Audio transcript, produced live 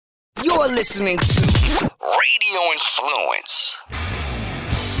You're listening to Radio Influence.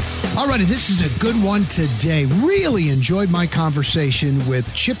 Alrighty, this is a good one today. Really enjoyed my conversation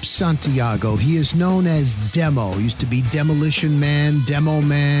with Chip Santiago. He is known as Demo. Used to be Demolition Man, Demo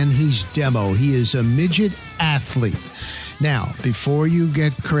Man. He's Demo. He is a midget athlete. Now, before you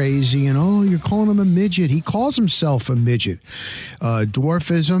get crazy and, you're calling him a midget, he calls himself a midget.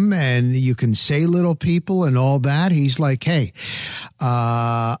 Dwarfism, and you can say little people and all that. He's like, hey,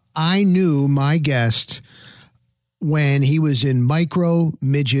 I knew my guest when he was in micro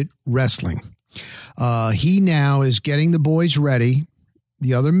midget wrestling. He now is getting the boys ready.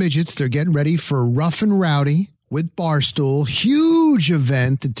 The other midgets, they're getting ready for Rough and Rowdy with Barstool. Huge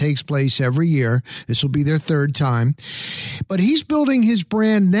event that takes place every year. This will be their third time. But he's building his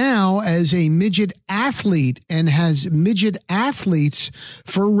brand now as a midget athlete and has midget athletes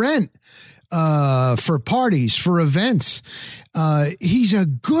for rent, for parties, for events. He's a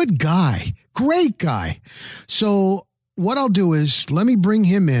good guy, great guy. So what I'll do is let me bring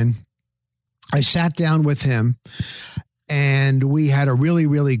him in. I sat down with him and we had a really,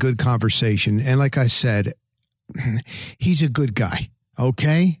 really good conversation. And like I said, he's a good guy.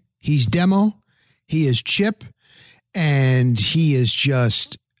 Okay. He's Demo. He is Chip, and he is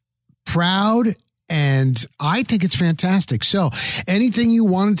just proud. And I think it's fantastic. So anything you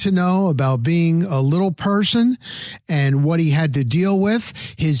wanted to know about being a little person and what he had to deal with,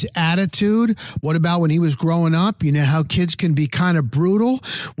 his attitude, what about when he was growing up? You know how kids can be kind of brutal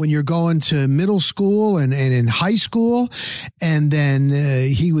when you're going to middle school and in high school. And then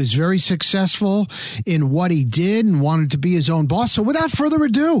he was very successful in what he did and wanted to be his own boss. So without further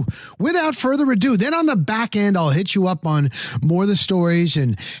ado, then on the back end, I'll hit you up on more of the stories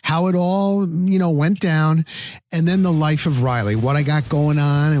and how it all, went down, and then the life of Riley, what I got going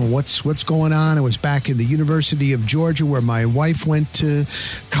on and what's going on. I was back in the University of Georgia where my wife went to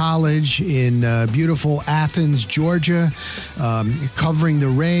college in beautiful Athens, Georgia, covering the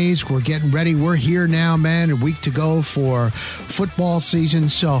Rays. We're getting ready. We're here now, man, a week to go for football season.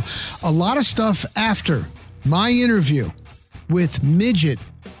 So a lot of stuff after my interview with midget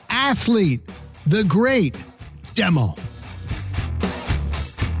athlete, the great Demo.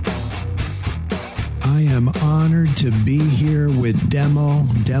 I am honored to be here with Demo.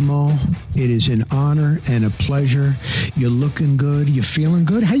 Demo, it is an honor and a pleasure. You're looking good. You're feeling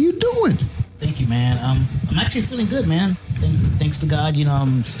good. How you doing? Thank you, man. I'm actually feeling good, man. Thanks to God,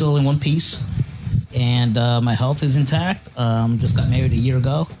 I'm still in one piece, and my health is intact. Just got married a year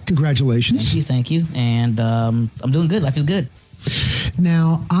ago. Congratulations. Thank you. And I'm doing good. Life is good.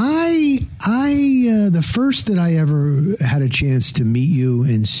 Now, the first that I ever had a chance to meet you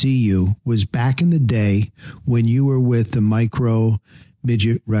and see you was back in the day when you were with the Micro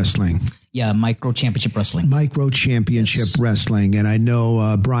Midget Wrestling. Yeah, Micro Championship Wrestling. Micro Championship Wrestling. And I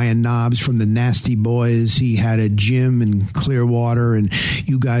know Brian Knobs from the Nasty Boys, he had a gym in Clearwater, and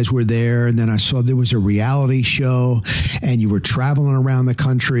you guys were there. And then I saw there was a reality show, and you were traveling around the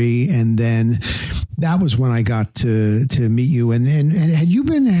country. And then that was when I got to meet you. And had you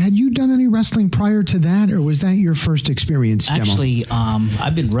done any wrestling prior to that, or was that your first experience, Demo? Actually,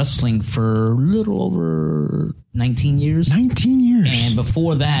 I've been wrestling for a little over 19 years. 19 years. And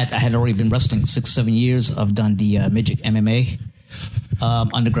before that, I had already been wrestling 6-7 years. I've done the midget MMA,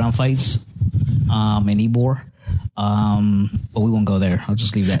 underground fights, and Ebor. But we won't go there. I'll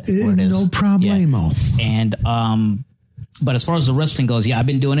just leave that where it is. No problemo. Yeah. And but as far as the wrestling goes, I've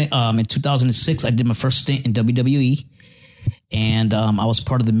been doing it. In 2006, I did my first stint in WWE. And I was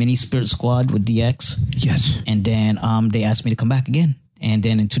part of the Mini Spirit Squad with DX. Yes. And then they asked me to come back again. And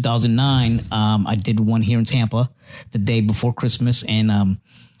then in 2009, I did one here in Tampa the day before Christmas, and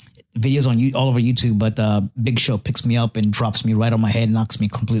videos on all over YouTube. But Big Show picks me up and drops me right on my head, knocks me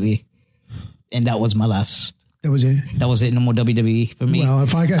completely. And that was my last. That was it? That was it. No more WWE for me. Well,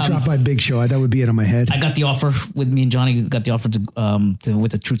 if I got dropped by Big Show, that would be it on my head. I got the offer with me and Johnny. Got the offer to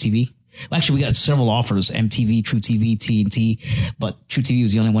with the True TV. Well, actually, we got several offers: MTV, True TV, TNT. But True TV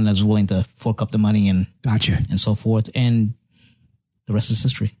was the only one that was willing to fork up the money and and so forth. And the rest is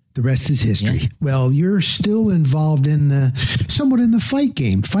history. The rest is history. Yeah. Well, you're still involved in somewhat in the fight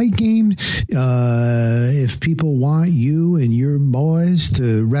game. If people want you and your boys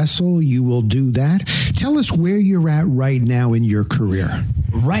to wrestle, you will do that. Tell us where you're at right now in your career.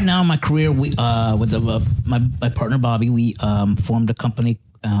 Right now in my career, we with my partner Bobby, we formed a company.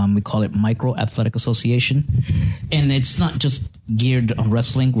 We call it Micro Athletic Association, and it's not just geared on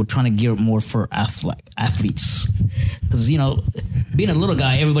wrestling. We're trying to gear it more for athletes, because being a little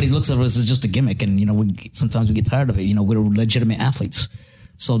guy, everybody looks at us as just a gimmick, and sometimes we get tired of it. We're legitimate athletes,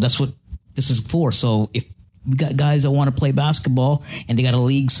 so that's what this is for. So if we got guys that want to play basketball and they got a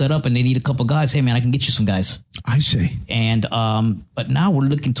league set up and they need a couple guys. Hey man, I can get you some guys. I see. And, but now we're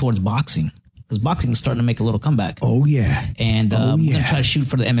looking towards boxing because boxing is starting to make a little comeback. Oh yeah. And, we're going to try to shoot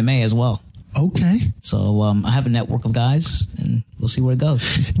for the MMA as well. Okay. So I have a network of guys, and we'll see where it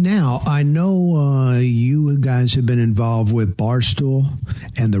goes. Now, I know you guys have been involved with Barstool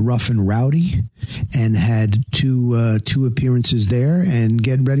and the Rough and Rowdy and had two appearances there and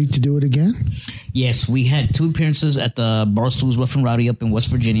getting ready to do it again? Yes, we had 2 appearances at the Barstool's Rough and Rowdy up in West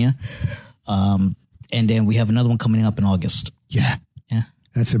Virginia. And then we have another one coming up in August. Yeah. Yeah.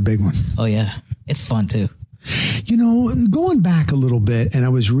 That's a big one. Oh, yeah. It's fun, too. You know, going back a little bit, and I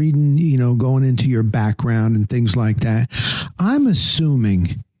was reading, you know, going into your background and things like that, I'm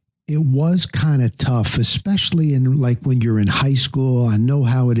assuming it was kind of tough, especially in like when you're in high school. I know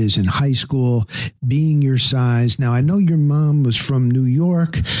how it is in high school, being your size. Now, I know your mom was from New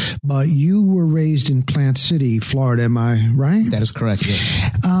York, but you were raised in Plant City, Florida. Am I right? That is correct,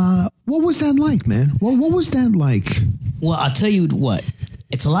 yeah. What was that like, man? What was that like? Well, I'll tell you what.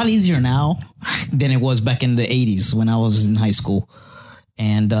 It's a lot easier now than it was back in the 80s when I was in high school.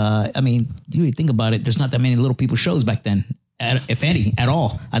 And, I mean, you really think about it, there's not that many little people shows back then, if any, at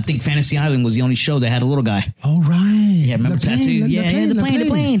all. I think Fantasy Island was the only show that had a little guy. Oh, right. Yeah, remember Tattoo? The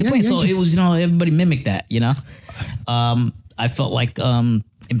plane. So it was, you know, everybody mimicked that, you know. I felt like in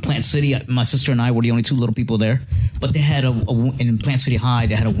Plant City, my sister and I were the only 2 little people there. But they had in Plant City High,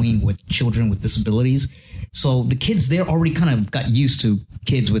 they had a wing with children with disabilities. So the kids there already kind of got used to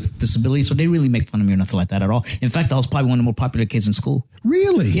kids with disabilities, so they really make fun of me or nothing like that at all. In fact, I was probably one of the more popular kids in school.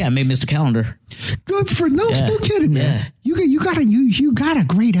 Really? Yeah, I made Mr. Calendar. Good for no kidding, man. Yeah. You got a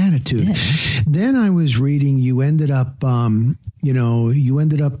great attitude. Yeah. Then I was reading you ended up going to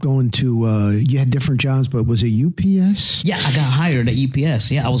you had different jobs, but was it UPS? Yeah, I got hired at UPS.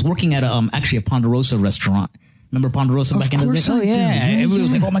 Yeah, I was working at actually a Ponderosa restaurant. Remember Ponderosa back in the day? Oh, yeah. Everybody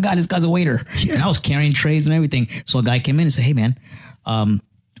was like, oh, my God, this guy's a waiter. Yeah. And I was carrying trays and everything. So a guy came in and said, hey, man,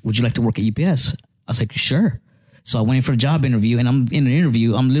 would you like to work at UPS? I was like, sure. So I went in for a job interview, and I'm in an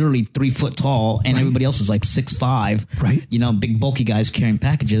interview. I'm literally 3 foot tall, and everybody else is like 6'5". Right. You know, big, bulky guys carrying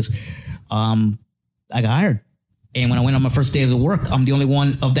packages. I got hired. And when I went on my first day of the work, I'm the only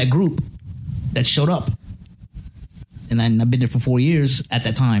one of that group that showed up. And I've been there for 4 years at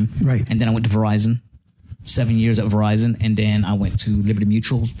that time. Right. And then I went to Verizon. 7 years at Verizon, and then I went to Liberty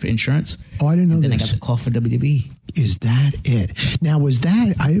Mutual for insurance. Oh, I didn't know and this. Then I got the call for WWE. Is that it? Now,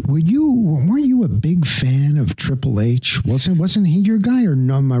 weren't you a big fan of Triple H? Wasn't he your guy, or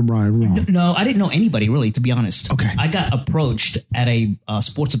no? Am I wrong? No, I didn't know anybody really, to be honest. Okay. I got approached at a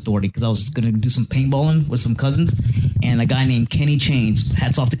sports authority because I was going to do some paintballing with some cousins, and a guy named Kenny Chains.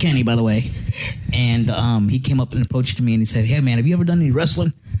 Hats off to Kenny, by the way. And he came up and approached me, and he said, "Hey, man, have you ever done any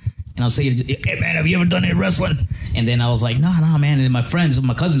wrestling?" And I'll say, hey, man, have you ever done any wrestling? And then I was like, nah, man. And then my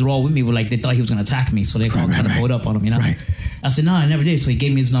cousins were all with me. Were like, they thought he was going to attack me. So they all kind of pulled up on him, you know? Right. I said, no, I never did. So he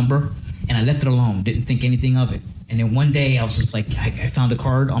gave me his number, and I left it alone. Didn't think anything of it. And then one day I was just like, I found a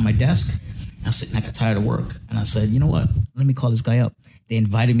card on my desk. And I got tired of work. And I said, you know what? Let me call this guy up. They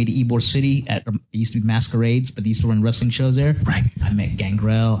invited me to Ybor City. It used to be masquerades, but they used to run wrestling shows there. Right. I met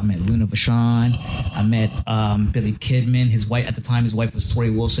Gangrel. I met Luna Vachon. I met Billy Kidman. His wife at the time, his wife was Tori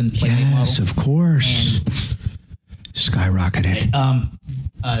Wilson. Yes, model. Of course. And, skyrocketed.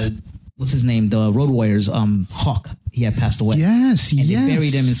 What's his name? The Road Warriors. Hawk. He had passed away. Yes. And they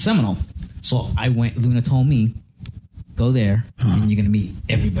buried him in Seminole. So I went. Luna told me, go there, and you're gonna meet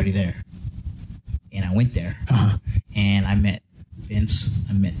everybody there. And I went there, and I met Vince,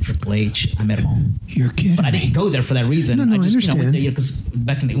 I met Triple H, I met them all. You're kidding. But I didn't go there for that reason. No, I understand. Went there because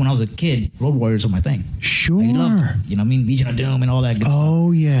back when I was a kid, Road Warriors were my thing. Sure. I loved them. You know what I mean? Legion of Doom and all that good stuff.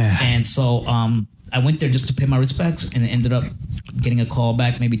 Oh, yeah. And so I went there just to pay my respects, and ended up getting a call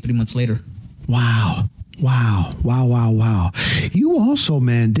back maybe 3 months later. Wow. You also,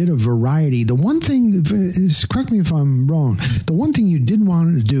 man, did a variety. The one thing, correct me if I'm wrong, the one thing you didn't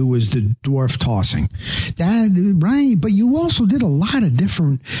want to do was the dwarf tossing. That, right? But you also did a lot of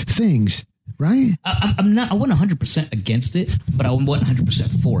different things, right? I wasn't 100% against it, but I wasn't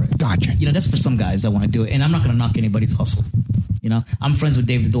 100% for it. Gotcha. You know, that's for some guys that want to do it. And I'm not going to knock anybody's hustle. You know, I'm friends with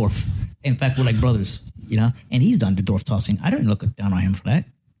Dave the Dwarf. In fact, we're like brothers, you know, and he's done the dwarf tossing. I didn't look down on him for that.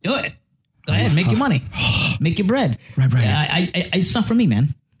 Do it. Go ahead, make your money, make your bread. Right. It's not for me,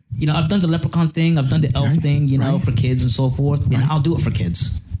 man. You know, I've done the leprechaun thing, I've done the elf thing, you know, for kids and so forth, and I'll do it for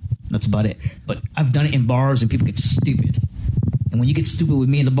kids. That's about it. But I've done it in bars, and people get stupid. And when you get stupid with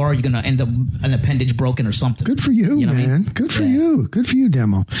me in the bar, you're gonna end up an appendage broken or something. Good for you, man. I mean? Good for you. Good for you,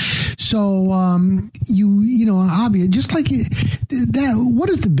 Demo. So, you know, obviously, just like that.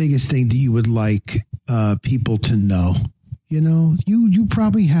 What is the biggest thing that you would like people to know. You know, you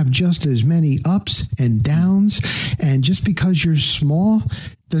probably have just as many ups and downs, and just because you're small,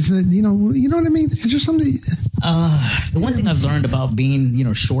 doesn't it? You know what I mean? Is there something? The one thing I've learned about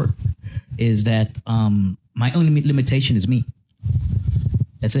being, short is that my only limitation is me.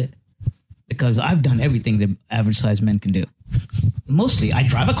 That's it. Because I've done everything that average sized men can do. Mostly, I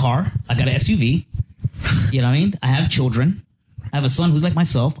drive a car. I got an SUV. You know what I mean? I have children. I have a son who's like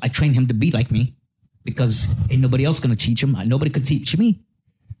myself. I train him to be like me because ain't nobody else going to teach him. Nobody could teach me.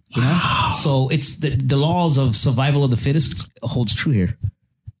 You know? Wow. So it's the laws of survival of the fittest holds true here.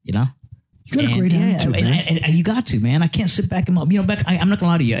 You know? You got a great attitude, man. And you got to, man. I can't sit back and I'm not going to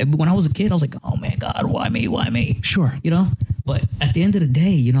lie to you. When I was a kid, I was like, oh, man, God, why me? Why me? Sure. You know? But at the end of the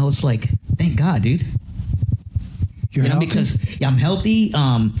day, it's like, thank God, dude. You're healthy? Because I'm healthy.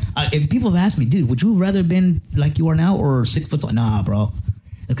 If people have asked me, dude, would you rather have been like you are now or 6 foot tall? Nah, bro.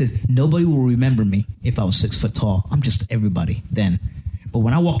 Because nobody will remember me if I was 6 foot tall. I'm just everybody then. But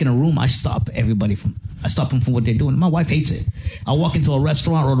when I walk in a room, I stop them from what they're doing. My wife hates it. I walk into a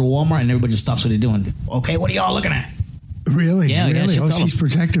restaurant or to Walmart and everybody just stops what they're doing. Okay, what are y'all looking at? Really? Yeah, really? Yeah. She's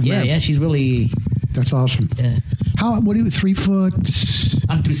protective, man. Yeah, she's really... That's awesome. Yeah. What are you, 3 foot?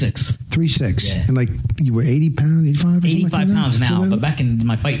 I'm 3'6". 3'6". Yeah. And like you were 80 pounds, 85 or 85 something like pounds that? now, but back in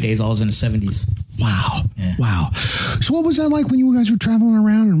my fight days, I was in the 70s. Wow. Yeah. Wow. So what was that like when you guys were traveling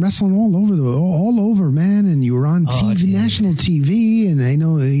around and wrestling all over, man? And you were on TV, national TV, and I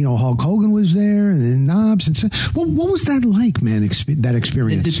know, Hulk Hogan was there and then Knobs and so. What was that like, man, that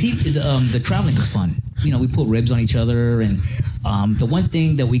experience? The traveling was fun. We put ribs on each other, and the one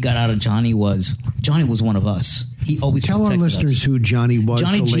thing that we got out of Johnny was one of us. He always tell our listeners us. Who Johnny was.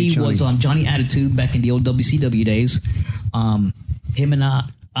 Johnny G was Johnny Attitude back in the old WCW days. Him and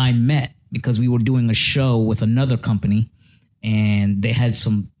I met because we were doing a show with another company, and they had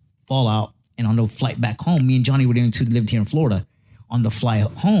some fallout. And on the flight back home, me and Johnny were lived here in Florida. On the flight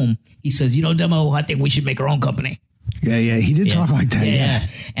home, he says, Demo, I think we should make our own company. Yeah, he did talk like that. Yeah.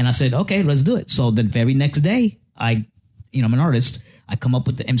 And I said, okay, let's do it. So the very next day, I'm an artist. I come up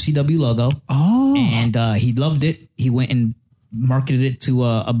with the MCW logo. Oh. And he loved it. He went and marketed it to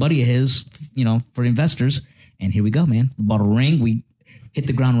a buddy of his, for investors. And here we go, man. We bought a ring. We hit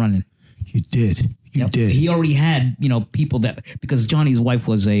the ground running. You did. You did. He already had, people because Johnny's wife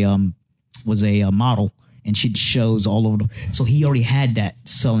was a model. And she shows all over. So he already had that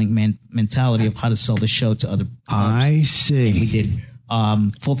selling mentality of how to sell the show to other clubs. I see. And we did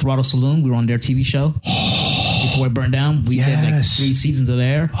Full Throttle Saloon. We were on their TV show before it burned down. We did like 3 seasons of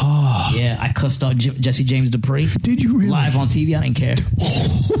there. Oh. Yeah, I cussed out Jesse James Dupree. Did you really? Live on TV. I didn't care.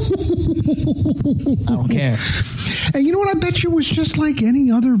 I don't care. And you know what? I bet you it was just like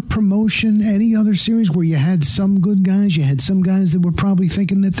any other promotion, any other series where you had some good guys, you had some guys that were probably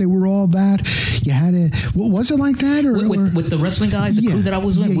thinking that they were all that. You had was it like that? Or with the wrestling guys, the crew that I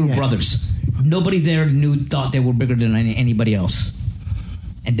was with, we were brothers. Nobody there thought they were bigger than anybody else.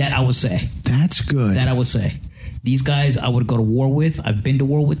 And that I would say. That's good. That I would say. These guys I would go to war with. I've been to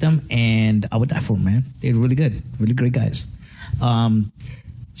war with them, and I would die for them, man. They're really good. Really great guys.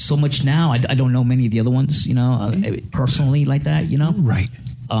 So much now, I don't know many of the other ones, personally like that, Right.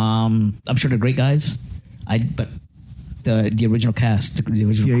 I'm sure they're great guys. But the original cast, the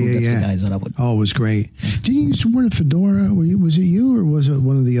original crew, that's the guys that I would. Oh, it was great. Did you used to wear the fedora? Was it you or was it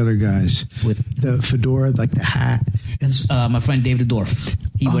one of the other guys? With the fedora, like the hat? It's my friend Dave the Dwarf.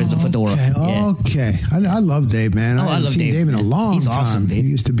 He wears the fedora. Okay, yeah. Okay. I love Dave, man. I haven't seen Dave in a long He's time. Awesome, Dave. He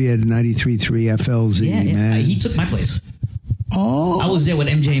used to be at 93.3 FLZ, man. He took my place. Oh, I was there with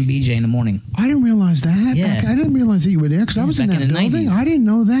MJ and BJ in the morning. I didn't realize that. Yeah. I didn't realize that you were there because I was in that building. 90s. I didn't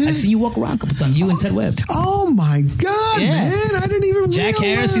know that. I've seen you walk around a couple times. You and Ted Webb. Oh my God, man! I didn't even Jack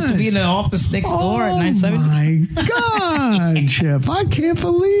realize. Harris used to be in the office next door at 970. Oh my God, Chip! I can't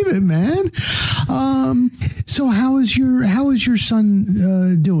believe it, man. So how is your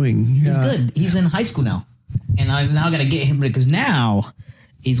son doing? He's good. He's in high school now, and I now got to get him because now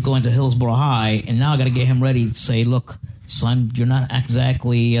he's going to Hillsborough High, and now I got to get him ready to say, look. Son, you're not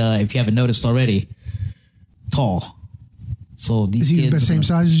exactly, if you haven't noticed already, tall. So these kids... Is he the same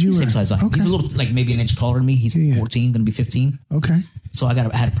size as you? Same size. Okay. He's a little, like maybe an inch taller than me. He's 14, going to be 15. Okay. So I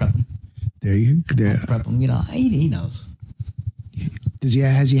had to prep him. There you go. Prep him, he knows.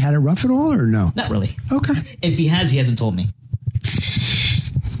 Has he had it rough at all or no? Not really. Okay. If he has, he hasn't told me.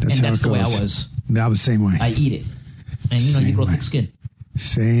 That's the way I was. I was the same way. I eat it. And you grow thick skin.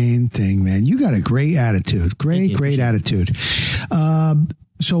 Same thing, man. You got a great attitude. Great attitude.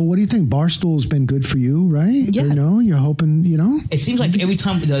 So what do you think? Barstool's been good for you, right? Yeah. You're hoping, It seems like every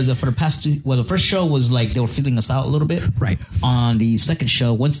time for the past two, the first show was like they were feeling us out a little bit. Right. On the second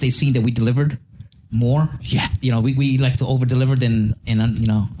show, once they seen that we delivered, more. Yeah. You know, we like to over deliver than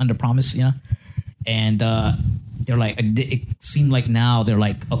under promise. You know, and they're like, it seemed like now they're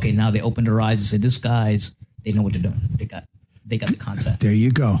like, okay, now they opened their eyes and said, they know what they're doing. They got the concept. There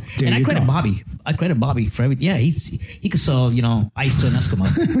you go. And I credit Bobby. I credit Bobby for everything. Yeah, he could sell, ice to an Eskimo.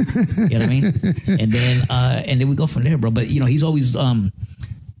 You know what I mean? And then we go from there, bro. But he's always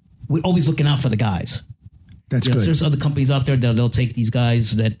we're always looking out for the guys. That's good. There's other companies out there that they'll take these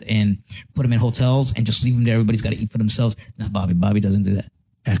guys and put them in hotels and just leave them there. Everybody's got to eat for themselves. Not Bobby. Bobby doesn't do that.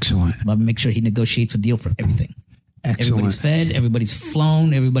 Excellent. Bobby makes sure he negotiates a deal for everything. Excellent. Everybody's fed. Everybody's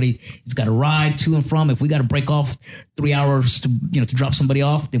flown. Everybody's got a ride to and from. If we got to break off 3 hours to drop somebody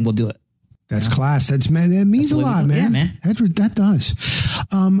off, then we'll do it. That's class. That means a lot, man. Yeah, man. That does.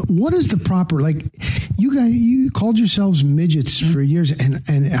 What is the proper, you called yourselves midgets for years, and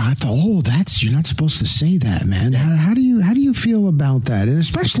I thought, you're not supposed to say that, man. How do you feel about that? And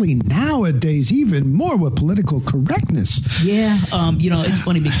especially nowadays, even more with political correctness. Yeah. It's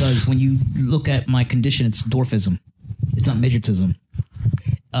funny because when you look at my condition, it's dwarfism. It's not midgetism.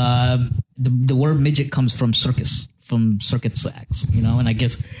 The word midget comes from circus acts, and I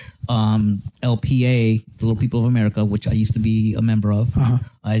guess LPA, the Little People of America, which I used to be a member of,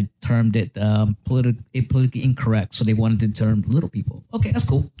 I termed it politically incorrect, so they wanted to term little people. Okay, that's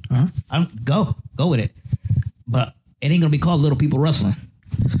cool. Go with it, but it ain't gonna be called Little People Wrestling.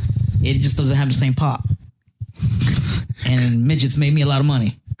 It just doesn't have the same pop. And midgets made me a lot of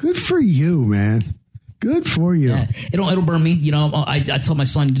money. Good for you, man. Good for you. Yeah. It'll burn me. I tell my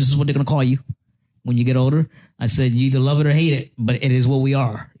son, this is what they're gonna call you when you get older. I said, you either love it or hate it, but it is what we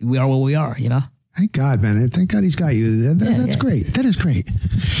are. We are what we are, Thank God, man. Thank God he's got you. That's great. That is great.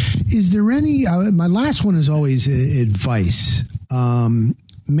 Is there any, my last one is always advice.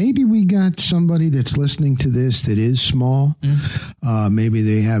 Maybe we got somebody that's listening to this that is small. Maybe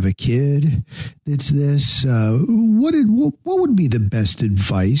they have a kid that's this. What would be the best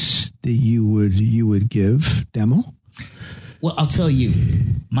advice that you would give, Demo? Well, I'll tell you,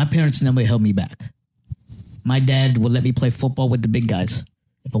 my parents never held me back. My dad would let me play football with the big guys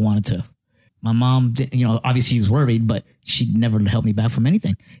if I wanted to. My mom, obviously she was worried, but she never held me back from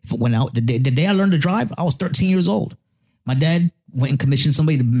anything. If it went out, the day I learned to drive, I was 13 years old. My dad went and commissioned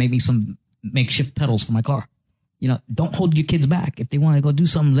somebody to make me some makeshift pedals for my car. Don't hold your kids back. If they want to go do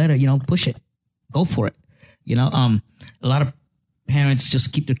something, let her, push it. Go for it. A lot of parents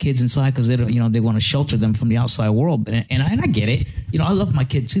just keep their kids inside because they want to shelter them from the outside world. And I get it. I love my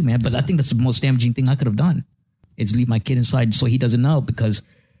kid too, man. But I think that's the most damaging thing I could have done is leave my kid inside so he doesn't know, because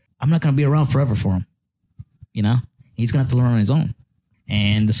I'm not going to be around forever for him. He's going to have to learn on his own.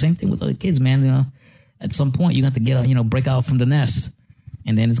 And the same thing with other kids, man. At some point you got to get out, break out from the nest.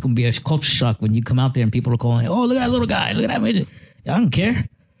 And then it's going to be a culture shock when you come out there and people are calling, oh, look at that little guy. Look at that midget. I don't care.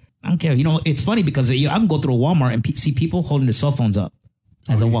 It's funny because I can go through a Walmart and see people holding their cell phones up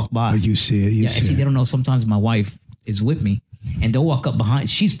as I walk by. Oh, you see it. See, they don't know. Sometimes my wife is with me and they'll walk up behind.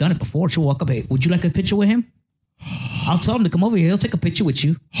 She's done it before. She'll walk up. Hey, would you like a picture with him? I'll tell him to come over here. He'll take a picture with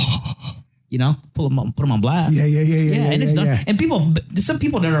you. Put him on blast. Yeah. And it's done. Yeah. And there's some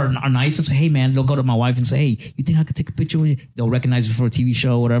people that are nice and say, hey, man, they'll go to my wife and say, hey, you think I could take a picture with you? They'll recognize it for a TV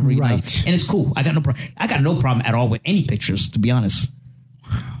show or whatever. Right. And it's cool. I got no problem at all with any pictures, to be honest.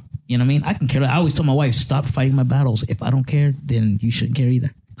 You know what I mean? I can care. I always tell my wife, stop fighting my battles. If I don't care, then you shouldn't care either.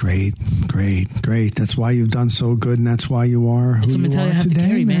 Great. That's why you've done so good, and that's why you are who it's a you mentality are I have today, to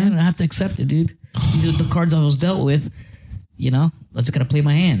carry, man. I have to accept it, dude. These are the cards I was dealt with. I just got to play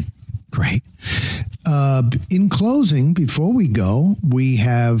my hand. Great. In closing, before we go, we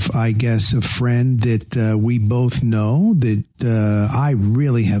have, I guess, a friend that we both know that I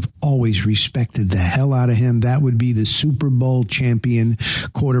really have always respected the hell out of him. That would be the Super Bowl champion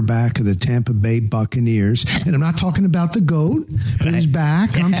quarterback of the Tampa Bay Buccaneers. And I'm not talking about the GOAT who's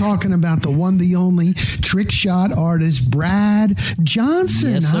back. I'm talking about the one, the only trick shot artist, Brad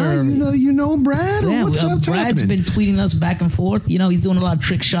Johnson. Yes, sir. You know Brad? Yeah, What's up? Brad's been tweeting us back and forth. He's doing a lot of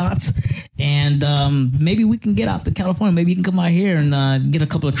trick shots. And maybe we can get out to California. Maybe you can come out here and get a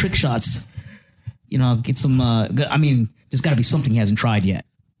couple of trick shots. Get some. There's got to be something he hasn't tried yet.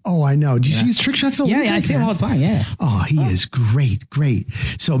 Oh, I know. Do you see his trick shots? Yeah, I see him all the time. Yeah. Oh, he is great.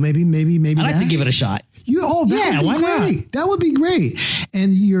 So maybe. I'd like to give it a shot. That would be great. Not? That would be great.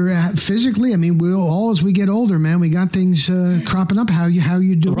 And you're physically. We'll all as we get older, man. We got things cropping up. How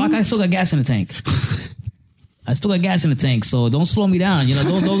you doing? Rock, I still got gas in the tank. So don't slow me down.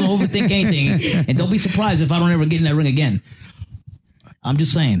 Don't overthink anything, and don't be surprised if I don't ever get in that ring again. I'm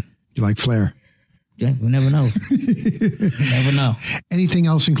just saying. You like Flair? Yeah, we never know. Never know. Anything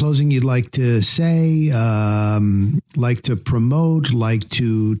else in closing you'd like to say, like to promote, like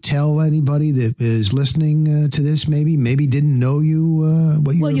to tell anybody that is listening to this, maybe didn't know you,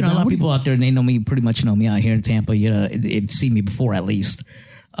 what you were Well, a about? lot of people out there, they know me, pretty much know me out here in Tampa. They've seen me before at least.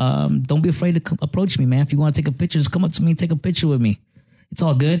 Don't be afraid to approach me, man. If you want to take a picture, just come up to me and take a picture with me. It's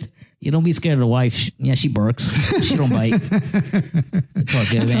all good. You don't be scared of the wife. She barks. She don't bite. It's all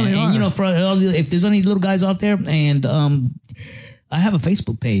good, man. And for if there's any little guys out there, and I have a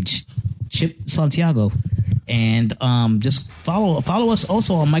Facebook page, Chip Santiago, and just follow us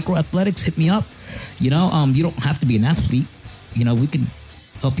also on Micro Athletics. Hit me up. You don't have to be an athlete. We can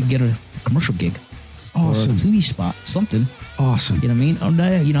help you get a commercial gig. Awesome. Or a TV spot, something. Awesome. You know what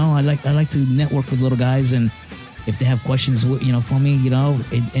I mean? I like to network with little guys, and if they have questions, for me,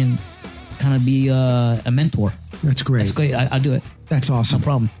 and kind of be a mentor. That's great. That's great. I'll do it. That's awesome. No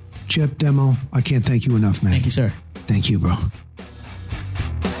problem. Chip, Demo, I can't thank you enough, man. Thank you, sir. Thank you, bro.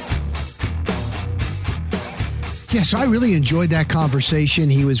 Yeah, so I really enjoyed that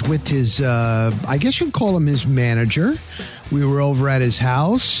conversation. He was with his, I guess you'd call him his manager. We were over at his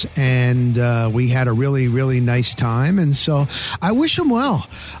house, and we had a really, really nice time. And so I wish him well.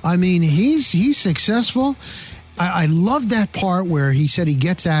 I mean, he's successful. I love that part where he said he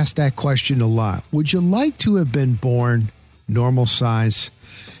gets asked that question a lot. Would you like to have been born normal size?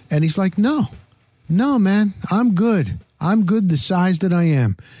 And he's like, no, man, I'm good. I'm good the size that I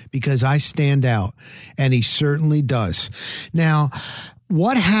am because I stand out. And he certainly does. Now,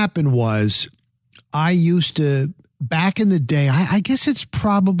 what happened was I used to, back in the day, I guess it's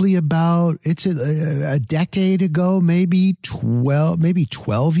probably it's a decade ago, maybe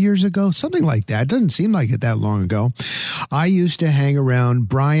 12 years ago, something like that. It doesn't seem like it that long ago. I used to hang around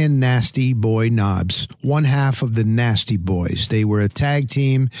Brian Nasty Boy Knobs, one half of the Nasty Boys. They were a tag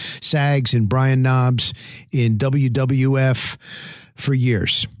team, Sags and Brian Knobs, in WWF for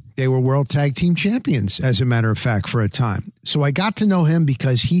years. They were world tag team champions, as a matter of fact, for a time. So I got to know him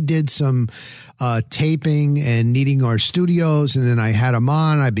because he did some taping and needing our studios. And then I had him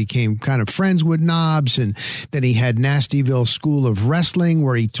on. I became kind of friends with Knobs. And then he had Nastyville School of Wrestling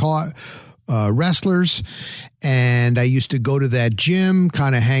where he taught wrestlers. And I used to go to that gym,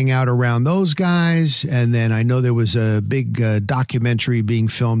 kind of hang out around those guys. And then I know there was a big documentary being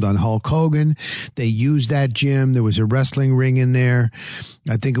filmed on Hulk Hogan. They used that gym. There was a wrestling ring in there.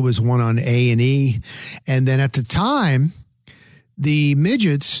 I think it was one on A&E. And then at the time, the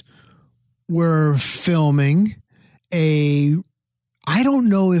Midgets were filming I don't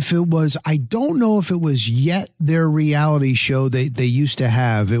know if it was yet their reality show they used to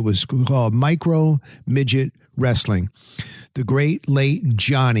have. It was called Micro Midget Wrestling. The great late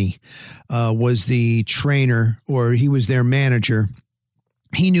Johnny was the trainer, or he was their manager.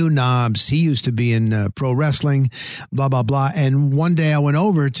 He knew Knobs. He used to be in pro wrestling, blah, blah, blah. And one day I went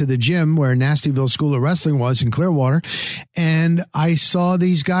over to the gym where Nastyville School of Wrestling was in Clearwater, and I saw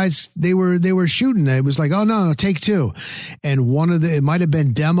these guys. They were shooting. It was like, oh, no, take two. And it might have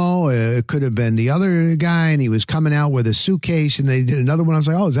been Demo. It could have been the other guy, and he was coming out with a suitcase, and they did another one. I was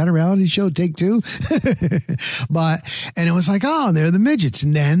like, oh, is that a reality show? Take two? And it was like, oh, they're the Midgets.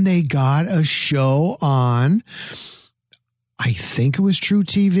 And then they got a show on, I think it was True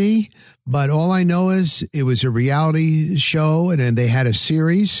TV, but all I know is it was a reality show, and then they had a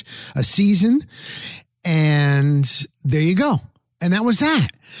season, and there you go. And that was that.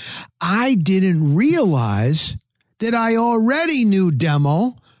 I didn't realize that I already knew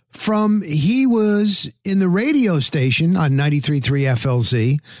Demo from he was in the radio station on 93.3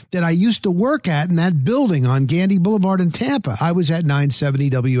 FLZ that I used to work at in that building on Gandy Boulevard in Tampa. I was at 970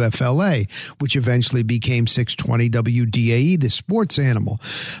 WFLA, which eventually became 620 WDAE, the sports animal.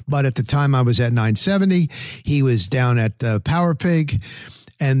 But at the time I was at 970, he was down at Power Pig.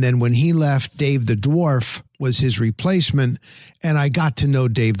 And then when he left, Dave the Dwarf was his replacement. And I got to know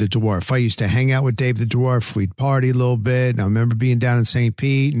Dave the Dwarf. I used to hang out with Dave the Dwarf. We'd party a little bit. And I remember being down in St.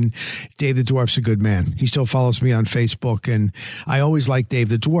 Pete, and Dave the Dwarf's a good man. He still follows me on Facebook, and I always liked Dave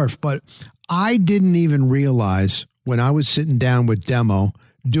the Dwarf. But I didn't even realize when I was sitting down with Demo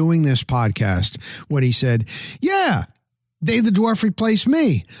doing this podcast when he said, yeah, Dave the Dwarf replaced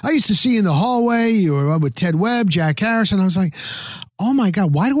me. I used to see you in the hallway. You were with Ted Webb, Jack Harrison. I was like, oh my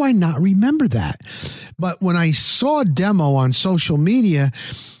God, why do I not remember that? But when I saw Demo on social media,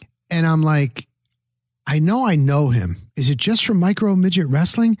 and I'm like, I know him. Is it just from Micro Midget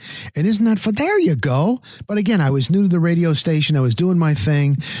Wrestling? And isn't that there you go. But again, I was new to the radio station. I was doing my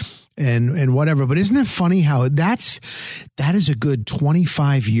thing and whatever. But isn't it funny how that is a good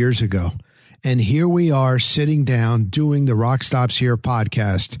 25 years ago? And here we are sitting down doing the Rock Stops Here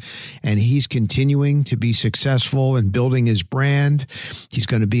podcast. And he's continuing to be successful and building his brand. He's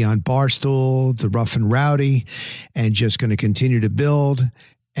going to be on Barstool, the Rough and Rowdy, and just going to continue to build.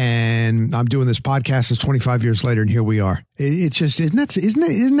 And I'm doing this podcast. It's 25 years later, and here we are. It's just, isn't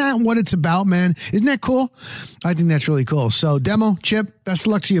that what it's about, man? Isn't that cool? I think that's really cool. So, Demo, Chip, best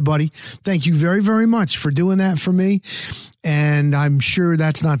of luck to you, buddy. Thank you very, very much for doing that for me. And I'm sure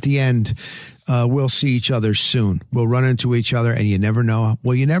that's not the end. We'll see each other soon. We'll run into each other, and you never know.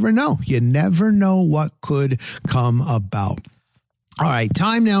 Well, you never know. You never know what could come about. All right,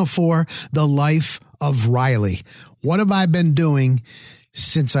 time now for the life of Riley. What have I been doing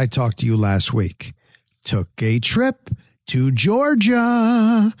since I talked to you last week? Took a trip to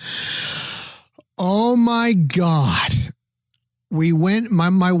Georgia. Oh my God. We went,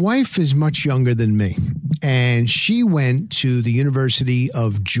 my wife is much younger than me, and she went to the University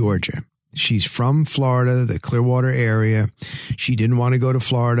of Georgia. She's from Florida, the Clearwater area. She didn't want to go to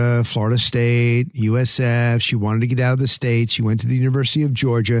Florida, Florida State, USF. She wanted to get out of the state. She went to the University of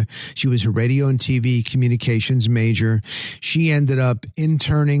Georgia. She was a radio and TV communications major. She ended up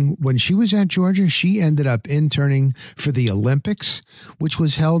interning when she was at Georgia. She ended up interning for the Olympics, which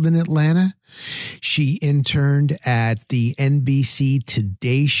was held in Atlanta. She interned at the NBC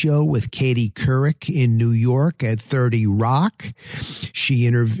Today Show with Katie Couric in New York at 30 Rock. She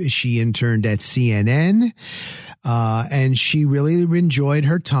interned at CNN, and she really enjoyed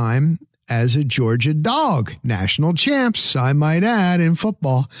her time as a Georgia Dog. National champs, I might add, in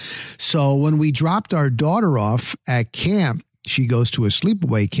football. So when we dropped our daughter off at camp, she goes to a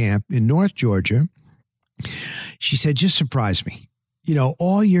sleepaway camp in North Georgia. She said, just surprise me. You know,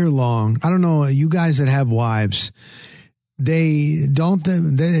 all year long, I don't know, you guys that have wives, this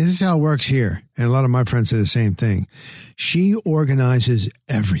is how it works here. And a lot of my friends say the same thing. She organizes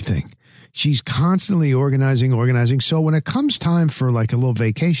everything. She's constantly organizing. So when it comes time for like a little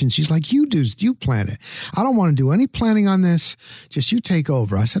vacation, she's like, you plan it. I don't want to do any planning on this. Just you take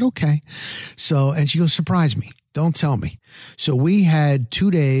over. I said, okay. So, and she goes, surprise me. Don't tell me. So we had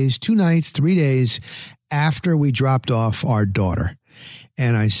 2 days, 2 nights, 3 days after we dropped off our daughter.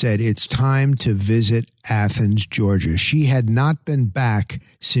 And I said, it's time to visit Athens, Georgia. She had not been back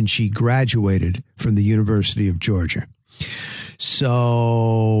since she graduated from the University of Georgia.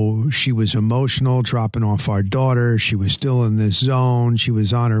 So she was emotional dropping off our daughter. She was still in this zone. She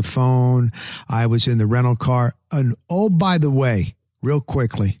was on her phone. I was in the rental car. And oh, by the way, real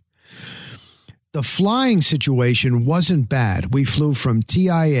quickly, the flying situation wasn't bad. We flew from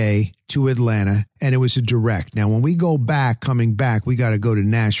TIA to Atlanta, and it was a direct. Now, when we coming back, we got to go to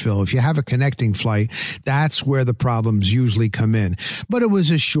Nashville. If you have a connecting flight, that's where the problems usually come in. But it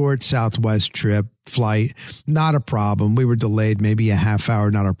was a short Southwest flight, not a problem. We were delayed maybe a half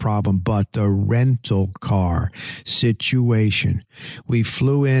hour, not a problem. But the rental car situation, we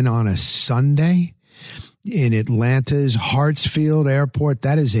flew in on a Sunday in Atlanta's Hartsfield Airport.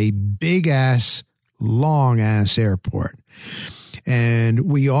 That is a big-ass, long-ass airport.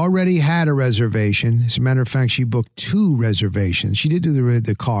 And we already had a reservation. As a matter of fact, she booked 2 reservations. She did do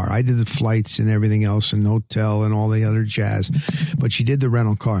the car. I did the flights and everything else and hotel and all the other jazz. But she did the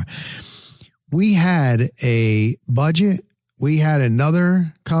rental car. We had a budget. We had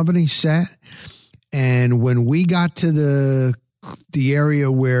another company set. And when we got to the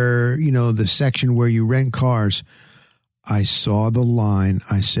area where, you know, the section where you rent cars, I saw the line.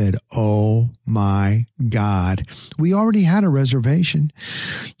 I said, oh my God, we already had a reservation.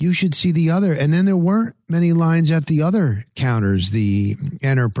 You should see the other. And then there weren't many lines at the other counters, the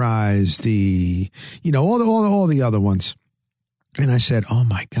Enterprise, all the other ones. And I said, oh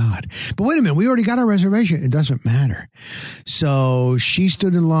my God, but wait a minute, we already got our reservation. It doesn't matter. So she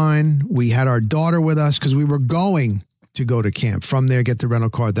stood in line. We had our daughter with us because we were going to go to camp. From there, get the rental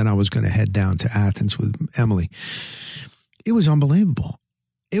car. Then I was going to head down to Athens with Emily. It was unbelievable.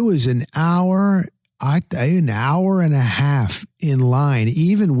 It was an hour and a half in line,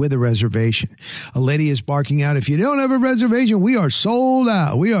 even with a reservation. A lady is barking out, if you don't have a reservation, we are sold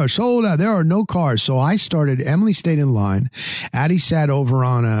out. We are sold out. There are no cars. So Emily stayed in line. Addie sat over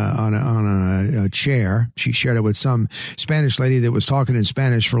on a chair. She shared it with some Spanish lady that was talking in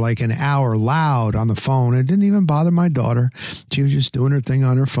Spanish for like an hour loud on the phone. It didn't even bother my daughter. She was just doing her thing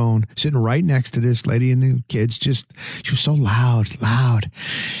on her phone, sitting right next to this lady and the kids. She was so loud.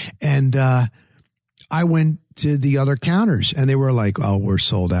 And, I went to the other counters and they were like, oh, we're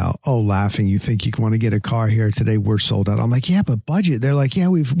sold out. Oh, laughing. You think you want to get a car here today? We're sold out. I'm like, yeah, but budget. They're like, yeah,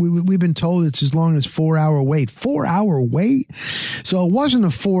 we've been told it's as long as 4-hour wait. 4-hour wait? So it wasn't a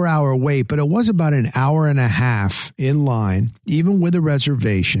 4-hour wait, but it was about an hour and a half in line, even with a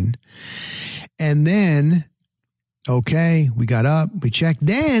reservation. And then, okay, we got up, we checked.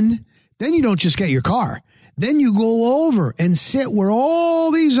 Then you don't just get your car. Then you go over and sit where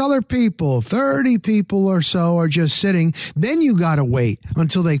all these other people, 30 people or so, are just sitting. Then you got to wait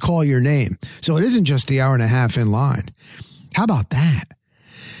until they call your name. So it isn't just the hour and a half in line. How about that?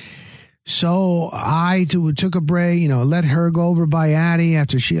 So I took a break, let her go over by Addie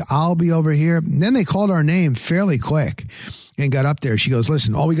after I'll be over here. And then they called our name fairly quick and got up there. She goes,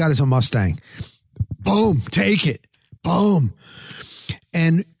 listen, all we got is a Mustang. Boom, take it. Boom.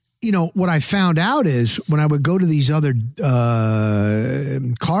 And what I found out is when I would go to these other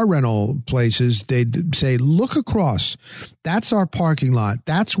car rental places, they'd say, look across. That's our parking lot.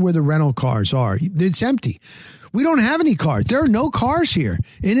 That's where the rental cars are. It's empty. We don't have any cars. There are no cars here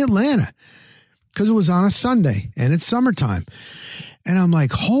in Atlanta because it was on a Sunday and it's summertime. And I'm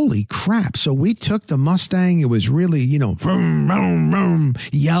like, holy crap. So we took the Mustang. It was really, vroom, vroom, vroom,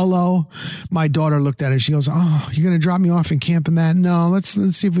 yellow. My daughter looked at it. She goes, oh, you're going to drop me off and camp in that? No, let's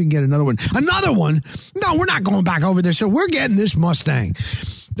see if we can get another one. Another one? No, we're not going back over there. So we're getting this Mustang.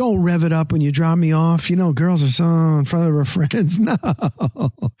 Don't rev it up when you drop me off. Girls are so in front of her friends. No.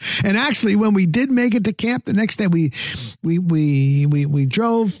 And actually, when we did make it to camp the next day, we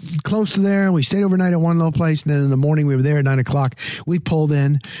drove close to there and we stayed overnight at one little place. And then in the morning, we were there at 9:00. We pulled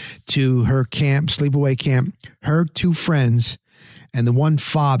in to her camp, sleepaway camp, her two friends and the one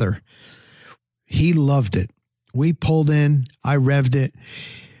father. He loved it. We pulled in. I revved it.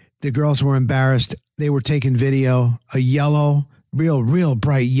 The girls were embarrassed. They were taking video. A yellow, real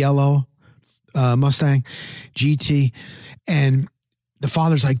bright yellow Mustang GT. And the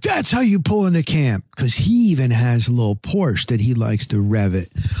father's like, that's how you pull into camp. Because he even has a little Porsche that he likes to rev it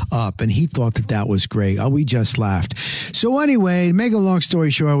up. And he thought that was great. Oh, we just laughed. So anyway, to make a long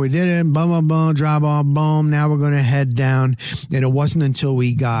story short, we did it. Boom, drop off, boom. Now we're going to head down. And it wasn't until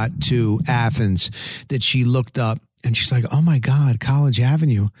we got to Athens that she looked up and she's like, oh my God, College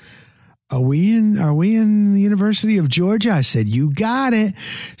Avenue. Are we in the University of Georgia? I said, you got it.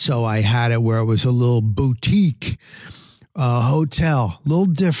 So I had it where it was a little boutique hotel, a little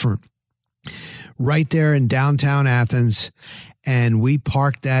different, right there in downtown Athens. And we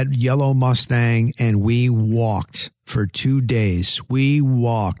parked that yellow Mustang and we walked for 2 days. We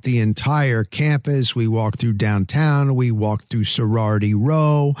walked the entire campus. We walked through downtown. We walked through Sorority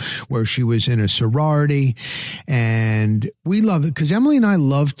Row where she was in a sorority. And we love it because Emily and I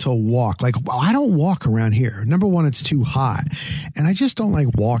love to walk. Like, I don't walk around here. Number one, it's too hot. And I just don't like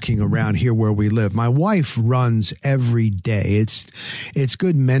walking around here where we live. My wife runs every day. It's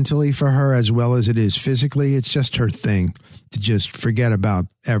good mentally for her as well as it is physically. It's just her thing to just forget about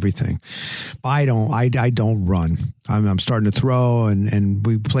everything. I don't run. I'm starting to throw and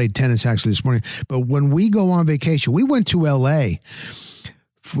we played tennis actually this morning. But when we go on vacation, we went to LA.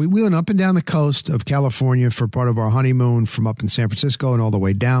 We went up and down the coast of California for part of our honeymoon from up in San Francisco and all the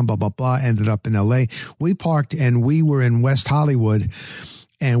way down, blah, blah, blah, ended up in LA. We parked and we were in West Hollywood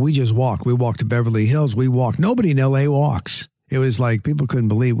and we just walked. We walked to Beverly Hills. We walked. Nobody in LA walks. It was like people couldn't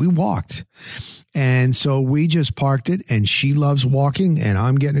believe we walked. And so we just parked it and she loves walking and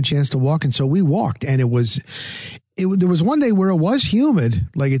I'm getting a chance to walk. And so we walked and there was one day where it was humid,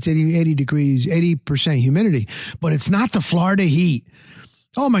 like it's 80 degrees, 80% humidity, but it's not the Florida heat.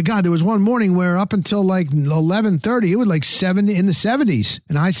 Oh my God, there was one morning where up until like 11:30, it was like 70 in the 70s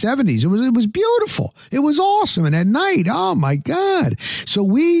and high 70s. It was beautiful. It was awesome. And at night, oh my God. So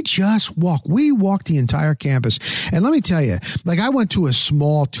we just walked. We walked the entire campus. And let me tell you, like I went to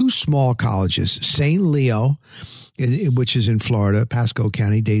two small colleges, St. Leo, which is in Florida, Pasco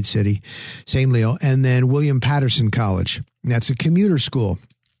County, Dade City, St. Leo, and then William Patterson College. That's a commuter school.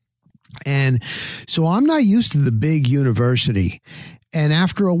 And so I'm not used to the big university. And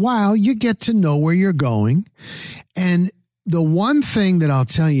after a while, you get to know where you're going. And the one thing that I'll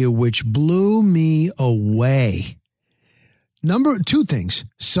tell you, which blew me away, two things,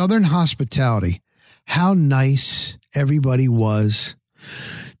 Southern hospitality, how nice everybody was.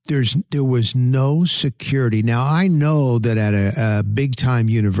 There was no security. Now, I know that at a big time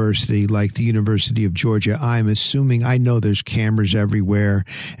university like the University of Georgia, I know there's cameras everywhere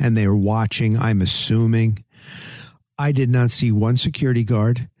and they're watching, I'm assuming. I did not see one security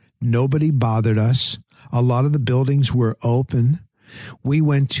guard. Nobody bothered us. A lot of the buildings were open. We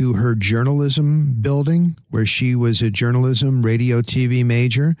went to her journalism building where she was a journalism, radio, TV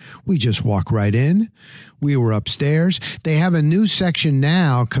major. We just walked right in. We were upstairs. They have a new section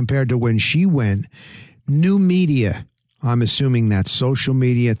now compared to when she went. New media. I'm assuming that's social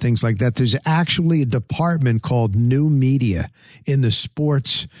media, things like that. There's actually a department called New Media in the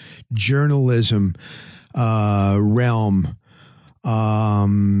sports journalism realm.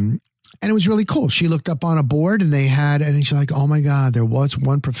 And it was really cool. She looked up on a board and she's like, oh my God, there was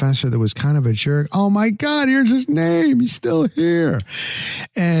one professor that was kind of a jerk. Oh my God, here's his name. He's still here.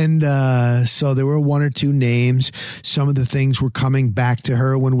 And so there were one or two names. Some of the things were coming back to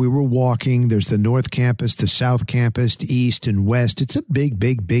her when we were walking. There's the North Campus, the South Campus, the East and West. It's a big,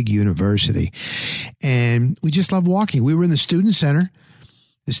 big, big university. And we just love walking. We were in the Student Center.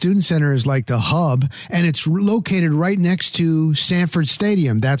 The Student Center is like the hub, and it's located right next to Sanford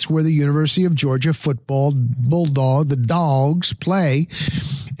Stadium. That's where the University of Georgia football the Dogs play.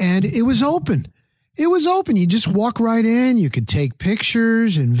 And it was open. It was open. You just walk right in. You could take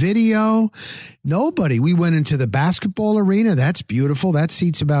pictures and video. Nobody. We went into the basketball arena. That's beautiful. That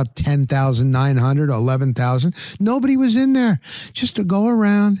seats about 10,900, 11,000. Nobody was in there just to go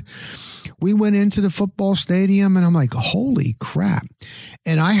around. We went into the football stadium and I'm like, holy crap.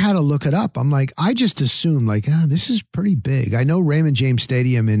 And I had to look it up. I'm like, I just assumed like, this is pretty big. I know Raymond James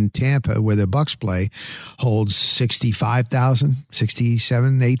Stadium in Tampa where the Bucks play holds 65,000,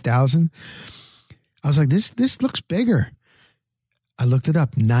 67, 8,000. I was like, this looks bigger. I looked it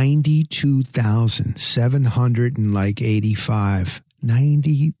up, 92,785.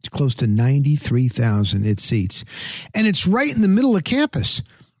 90, close to 93,000 it seats. And it's right in the middle of campus.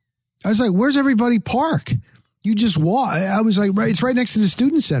 I was like, where's everybody park? You just walk. I was like, it's right next to the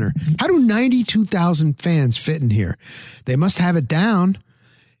Student Center. How do 92,000 fans fit in here? They must have it down.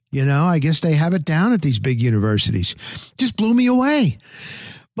 I guess they have it down at these big universities. Just blew me away.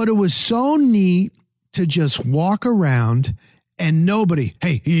 But it was so neat to just walk around and nobody,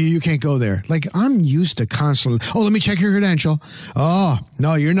 hey, you can't go there. Like I'm used to constantly, let me check your credential. Oh,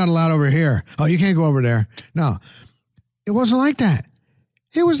 no, you're not allowed over here. Oh, you can't go over there. No, it wasn't like that.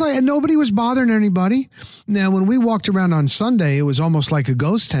 It was like, and nobody was bothering anybody. Now, when we walked around on Sunday, it was almost like a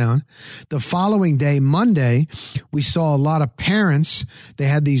ghost town. The following day, Monday, we saw a lot of parents. They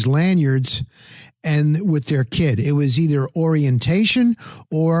had these lanyards and with their kid. It was either orientation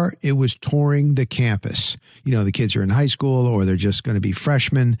or it was touring the campus. The kids are in high school or they're just going to be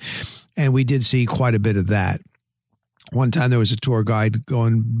freshmen. And we did see quite a bit of that. One time there was a tour guide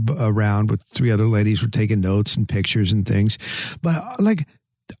going around with three other ladies were taking notes and pictures and things. But like,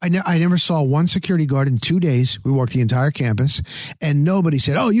 I never saw one security guard in 2 days. We walked the entire campus and nobody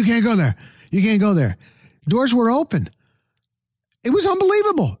said, oh, you can't go there. You can't go there. Doors were open. It was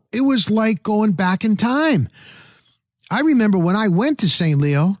unbelievable. It was like going back in time. I remember when I went to St.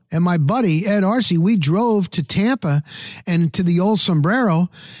 Leo and my buddy, Ed Arce, we drove to Tampa and to the old Sombrero.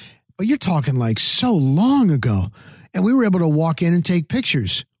 But you're talking like so long ago. And we were able to walk in and take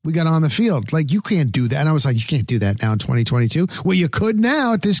pictures. We got on the field. Like, you can't do that. And I was like, you can't do that now in 2022. Well, you could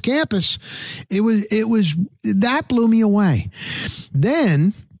now at this campus. That blew me away.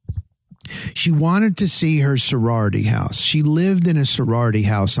 Then she wanted to see her sorority house. She lived in a sorority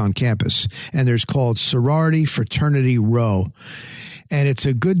house on campus, and there's called Sorority Fraternity Row. And it's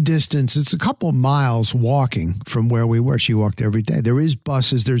a good distance. It's a couple miles walking from where we were. She walked every day. There is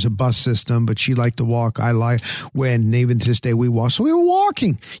buses. There's a bus system, but she liked to walk. I like when, even to this day, we walk. So we were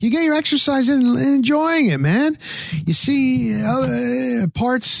walking. You get your exercise in and enjoying it, man. You see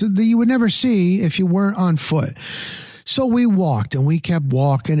parts that you would never see if you weren't on foot. So we walked and we kept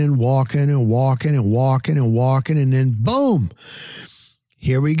walking and walking and walking and walking and walking. And then boom,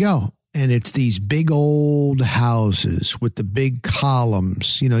 here we go. And it's these big old houses with the big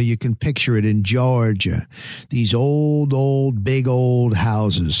columns. You can picture it in Georgia. These big old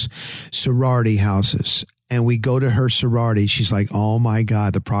houses, sorority houses. And we go to her sorority. She's like, oh my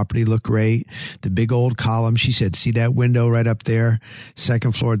God, the property looked great. The big old column. She said, see that window right up there?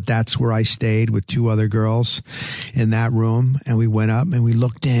 Second floor. That's where I stayed with two other girls in that room. And we went up and we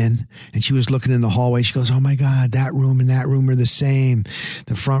looked in and she was looking in the hallway. She goes, oh my God, that room and that room are the same.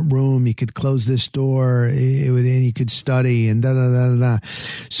 The front room, you could close this door and you could study and da, da, da, da, da.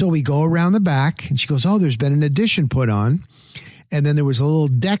 So we go around the back and she goes, oh, there's been an addition put on. And then there was a little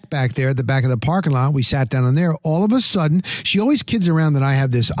deck back there at the back of the parking lot. We sat down on there. All of a sudden, she always kids around that I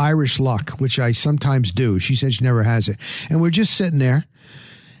have this Irish luck, which I sometimes do. She said she never has it. And we're just sitting there,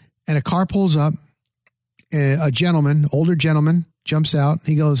 and a car pulls up. A gentleman, older gentleman, jumps out.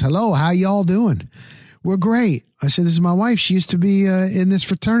 He goes, hello, how y'all doing? We're great. I said, this is my wife. She used to be in this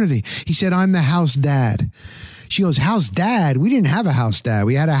fraternity. He said, I'm the house dad. She goes, house dad? We didn't have a house dad.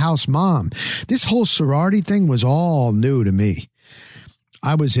 We had a house mom. This whole sorority thing was all new to me.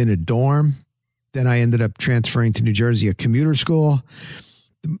 I was in a dorm. Then I ended up transferring to New Jersey, a commuter school.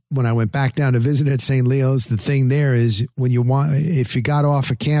 When I went back down to visit at St. Leo's, the thing there is if you got off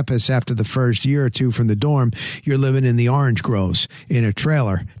of campus after the first year or two from the dorm, you're living in the orange groves in a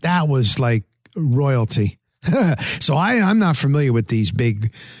trailer. That was like royalty. So I'm not familiar with these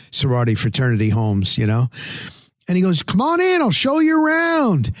big sorority fraternity homes, you know. And he goes, come on in, I'll show you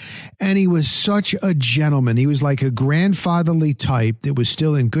around. And he was such a gentleman. He was like a grandfatherly type that was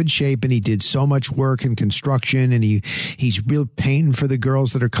still in good shape, and he did so much work in construction, and he's real painting for the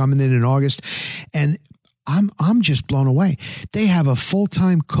girls that are coming in August. And I'm just blown away. They have a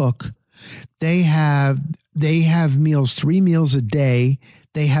full-time cook. They have meals, 3 meals a day.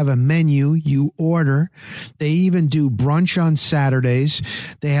 They have a menu you order. They even do brunch on Saturdays.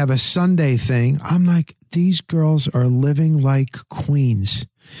 They have a Sunday thing. I'm like, these girls are living like queens.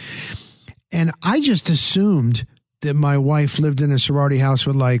 And I just assumed that my wife lived in a sorority house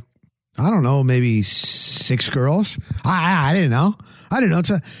with like, I don't know, maybe 6 girls. I didn't know.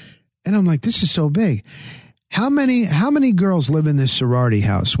 And I'm like, this is so big. How many girls live in this sorority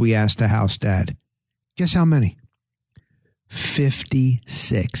house? We asked the house dad. Guess how many?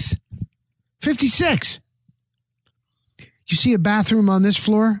 56. 56. You see a bathroom on this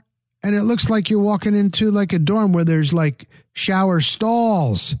floor, and it looks like you're walking into like a dorm where there's like shower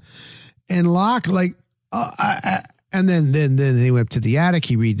stalls and and then he went to the attic.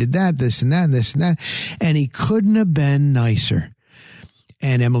 He redid that, this and that, and this and that, and he couldn't have been nicer.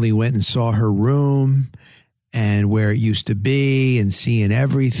 And Emily went and saw her room and where it used to be and seeing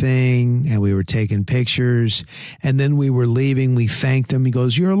everything. And we were taking pictures. And then we were leaving. We thanked him. He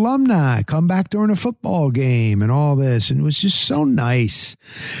goes, you're alumni. Come back during a football game and all this. And it was just so nice.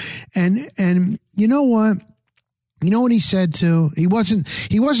 And you know what? You know what he said too? He wasn't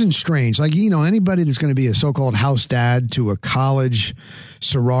strange. Like, you know, anybody that's going to be a so-called house dad to a college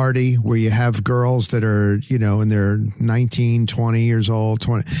sorority where you have girls that are, you know, and they're 19, 20 years old,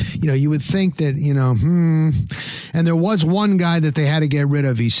 20, you know, you would think that, you know, and there was one guy that they had to get rid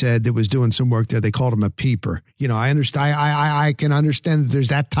of, he said, that was doing some work there. They called him a peeper. You know, I understand. I can understand that there's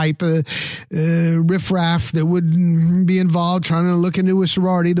that type of riffraff that would be involved trying to look into a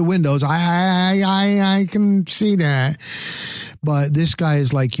sorority, the windows. I can see that. But this guy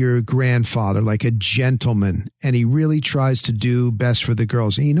is like your grandfather, like a gentleman, and he really tries to do best for the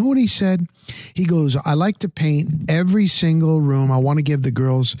girls. And you know what he said? He goes, I like to paint every single room. I want to give the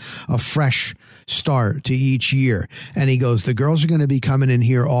girls a fresh start to each year. And he goes, the girls are going to be coming in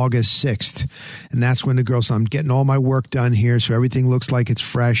here August 6th. And that's when the girls, I'm getting all my work done here. So everything looks like it's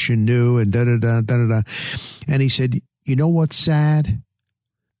fresh and new and da-da-da. And he said, you know what's sad?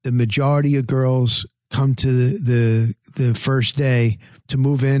 The majority of girls come to the first day to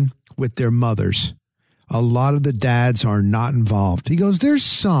move in with their mothers. A lot of the dads are not involved. He goes,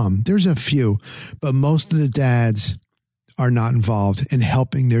 there's a few, but most of the dads are not involved in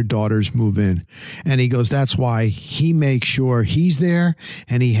helping their daughters move in. And he goes, that's why he makes sure he's there,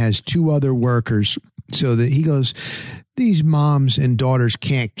 and he has 2 other workers so that he goes, these moms and daughters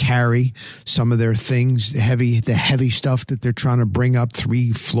can't carry some of their things, the heavy stuff that they're trying to bring up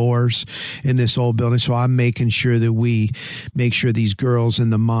 3 floors in this old building. So I'm making sure that we make sure these girls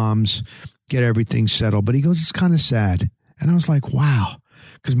and the moms get everything settled. But he goes, it's kind of sad. And I was like, wow,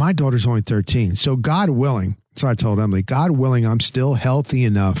 because my daughter's only 13. So God willing, so I told Emily, God willing, I'm still healthy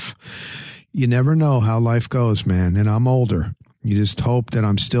enough. You never know how life goes, man. And I'm older. You just hope that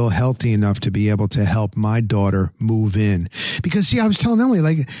I'm still healthy enough to be able to help my daughter move in. Because, see, I was telling Emily,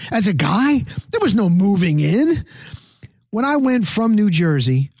 like, as a guy, there was no moving in. When I went from New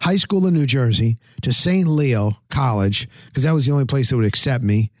Jersey, high school in New Jersey, to St. Leo College, because that was the only place that would accept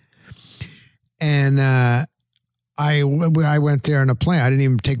me, and I went there in a plane. I didn't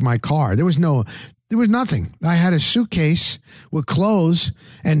even take my car. There was nothing. I had a suitcase with clothes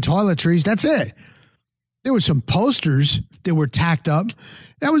and toiletries. That's it. There were some posters that were tacked up.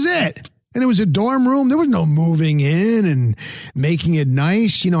 That was it. And it was a dorm room. There was no moving in and making it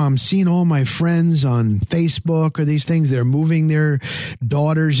nice. You know, I'm seeing all my friends on Facebook or these things. They're moving their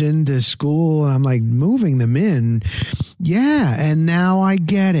daughters into school. And I'm like, moving them in? Yeah. And now I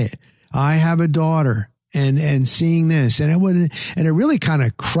get it. I have a daughter. And seeing this. And it really kind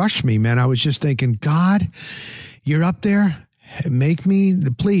of crushed me, man. I was just thinking, God, you're up there.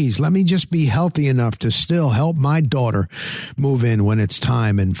 Please, let me just be healthy enough to still help my daughter move in when it's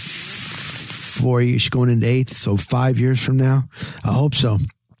time. And 4 years, she's going into 8th, so 5 years from now. I hope so.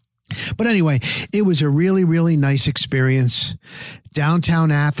 But anyway, it was a really, really nice experience.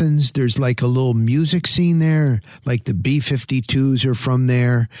 Downtown Athens, there's like a little music scene there. Like the B-52s are from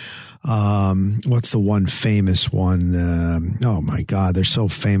there. What's the one famous one? Oh my God, they're so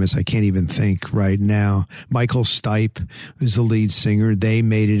famous. I can't even think right now. Michael Stipe is the lead singer. They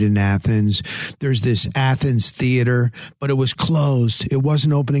made it in Athens. There's this Athens theater, but it was closed. It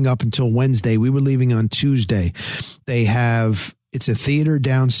wasn't opening up until Wednesday. We were leaving on Tuesday. They have It's a theater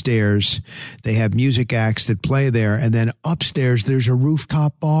downstairs. They have music acts that play there. And then upstairs, there's a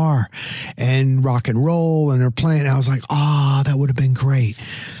rooftop bar and rock and roll. And they're playing. I was like, that would have been great.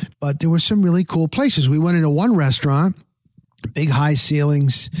 But there were some really cool places. We went into one restaurant, big high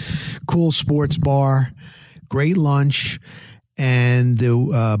ceilings, cool sports bar, great lunch. And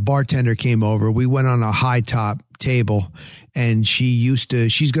the bartender came over. We went on a high top table, and she's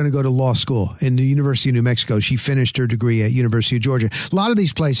going to go to law school in the University of New Mexico. She finished her degree at University of Georgia. A lot of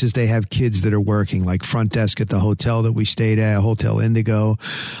these places, they have kids that are working, like front desk at the hotel that we stayed at, Hotel Indigo.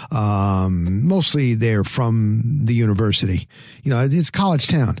 Mostly they're from the university. It's college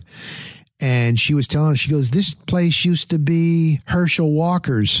town. And she was telling us, she goes, this place used to be Herschel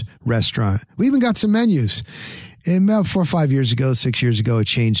Walker's restaurant. We even got some menus. And about 4 or 5 years ago, 6 years ago, it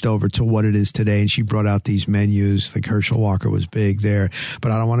changed over to what it is today. And she brought out these menus. Like Herschel Walker was big there.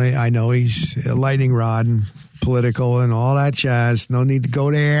 But I know he's a lightning rod and political and all that jazz. No need to go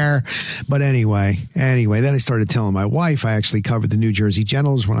there. But anyway, then I started telling my wife I actually covered the New Jersey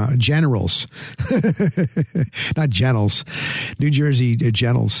Generals not Generals, New Jersey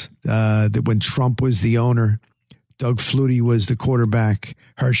Generals. That when Trump was the owner, Doug Flutie was the quarterback.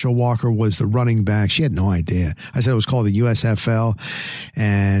 Herschel Walker was the running back. She had no idea. I said it was called the USFL.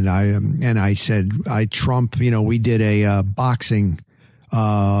 And I said, Trump, we did a boxing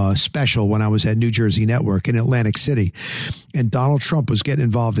special when I was at New Jersey Network in Atlantic City. And Donald Trump was getting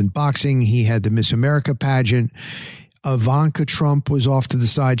involved in boxing. He had the Miss America pageant. Ivanka Trump was off to the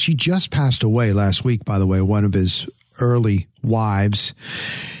side. She just passed away last week, by the way, one of his early wives.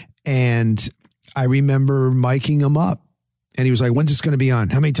 And I remember miking him up. And he was like, when's this going to be on?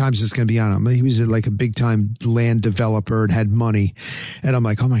 How many times is this going to be on? He was like a big time land developer and had money. And I'm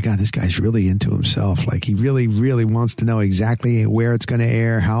like, oh my God, this guy's really into himself. Like he really, really wants to know exactly where it's going to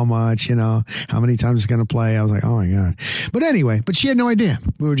air, how much, how many times it's going to play. I was like, oh my God. But anyway, she had no idea.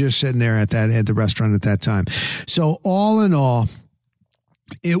 We were just sitting there at the restaurant at that time. So all in all,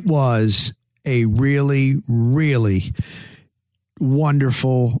 it was a really, really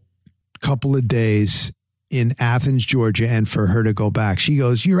wonderful couple of days in Athens, Georgia, and for her to go back. She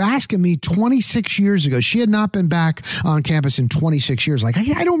goes, you're asking me 26 years ago. She had not been back on campus in 26 years. Like,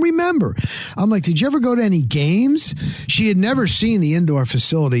 I don't remember. I'm like, did you ever go to any games? She had never seen the indoor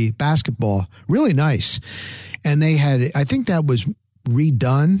facility basketball. Really nice. And they had, I think that was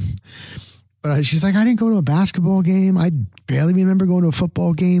redone. But she's like, I didn't go to a basketball game. I barely remember going to a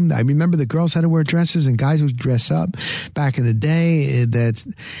football game. I remember the girls had to wear dresses and guys would dress up back in the day.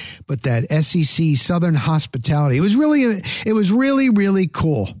 But that SEC Southern hospitality, it was really, really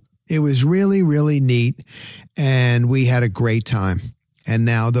cool. It was really, really neat. And we had a great time. And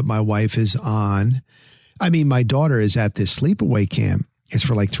now that my wife is my daughter is at this sleepaway camp. It's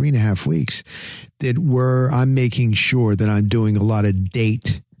for like 3.5 weeks I'm making sure that I'm doing a lot of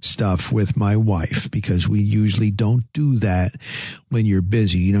date stuff with my wife because we usually don't do that when you're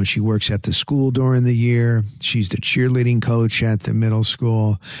busy. She works at the school during the year. She's the cheerleading coach at the middle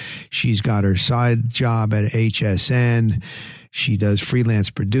school. She's got her side job at HSN. She does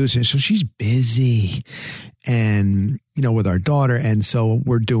freelance producing. So she's busy and, with our daughter. And so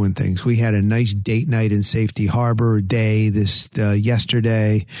we're doing things. We had a nice date night in Safety Harbor day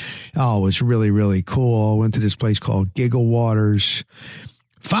yesterday. Oh, it was really, really cool. Went to this place called Giggle Waters.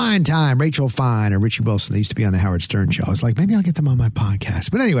 Fine time, Rachel Fine and Richie Wilson. They used to be on the Howard Stern show. I was like, maybe I'll get them on my podcast.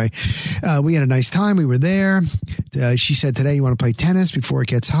 But anyway, we had a nice time. We were there. She said, today, you want to play tennis before it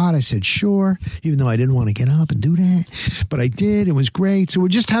gets hot? I said, sure, even though I didn't want to get up and do that. But I did. It was great. So we're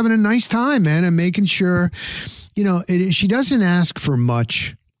just having a nice time, man, and making sure, she doesn't ask for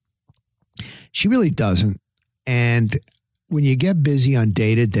much. She really doesn't. And when you get busy on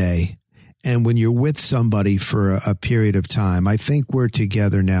day to day, and when you're with somebody for a period of time, I think we're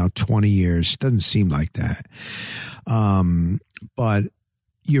together now 20 years. Doesn't seem like that. But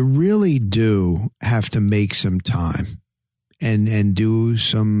you really do have to make some time and do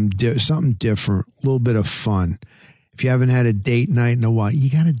something different, a little bit of fun. If you haven't had a date night in a while, you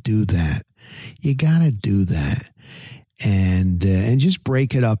got to do that. You got to do that and just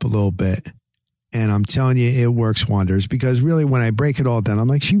break it up a little bit. And I'm telling you, it works wonders because really when I break it all down, I'm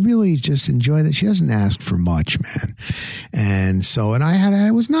like, she really just enjoyed it. She doesn't ask for much, man. And so,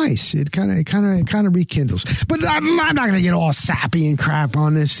 it was nice. It kind of rekindles, but I'm not going to get all sappy and crap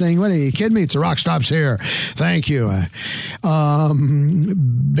on this thing. What are you kidding me? It's a rock stops here. Thank you.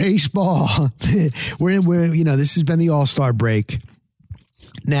 Baseball. we're this has been the All-Star break.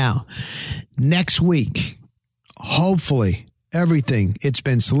 Now, next week, hopefully everything, it's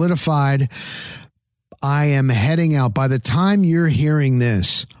been solidified. I am heading out. By the time you're hearing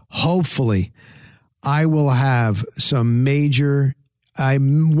this, hopefully, I will have some one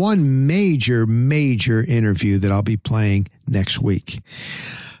major interview that I'll be playing next week.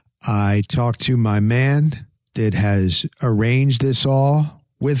 I talked to my man that has arranged this all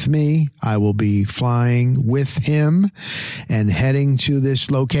with me. I will be flying with him and heading to this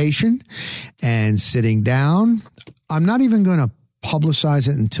location and sitting down. I'm not even going to publicize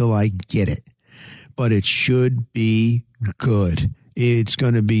it until I get it, but it should be good. It's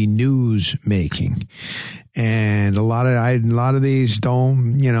going to be news making, and a lot of these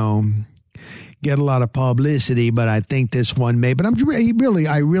don't, get a lot of publicity, but I think this one may. But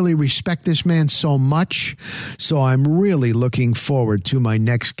I really respect this man so much, so I'm really looking forward to my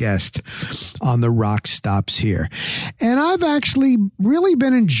next guest on the Rock Stops Here. And I've actually really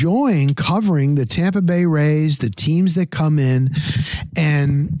been enjoying covering the Tampa Bay Rays, the teams that come in,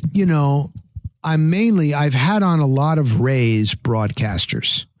 and I've had on a lot of Rays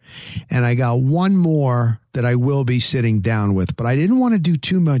broadcasters. And I got one more that I will be sitting down with, but I didn't want to do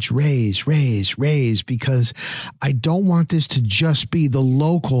too much Rays, because I don't want this to just be the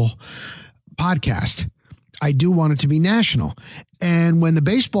local podcast. I do want it to be national. And when the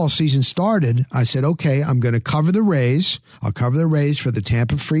baseball season started, I said, okay, I'm going to cover the Rays. I'll cover the Rays for the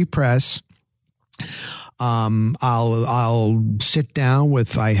Tampa Free Press. I'll sit down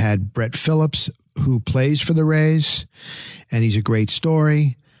with, I had Brett Phillips, who plays for the Rays, and he's a great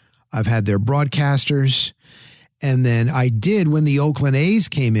story. I've had their broadcasters. And then I did when the Oakland A's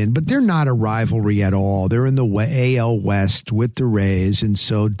came in, but they're not a rivalry at all. They're in the AL West with the Rays. And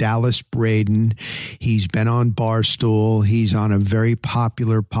so Dallas Braden, he's been on Barstool. He's on a very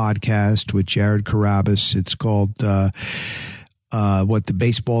popular podcast with Jared Carabas. It's called What the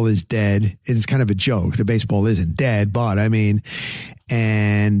Baseball is Dead. It's kind of a joke. The baseball isn't dead, but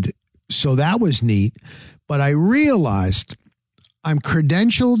and so that was neat. But I realized I'm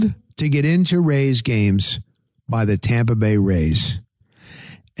credentialed to get into Rays games by the Tampa Bay Rays.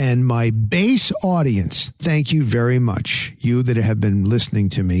 And my base audience, thank you very much. You that have been listening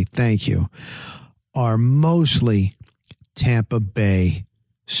to me, thank you, are mostly Tampa Bay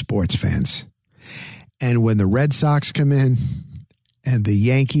sports fans. And when the Red Sox come in and the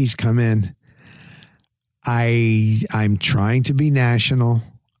Yankees come in, I'm trying to be national.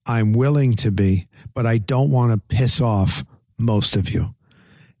 I'm willing to be, but I don't want to piss off most of you.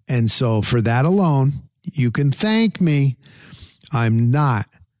 And so for that alone, you can thank me. I'm not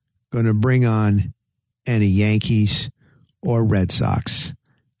going to bring on any Yankees or Red Sox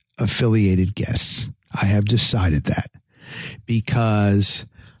affiliated guests. I have decided that because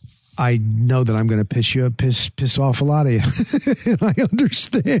I know that I'm going to piss off a lot of you. And I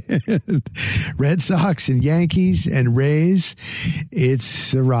understand. Red Sox and Yankees and Rays,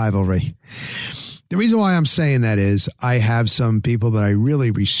 it's a rivalry. The reason why I'm saying that is I have some people that I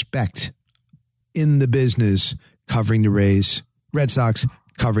really respect in the business covering the Rays, Red Sox,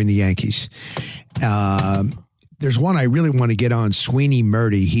 covering the Yankees. There's one I really want to get on, Sweeney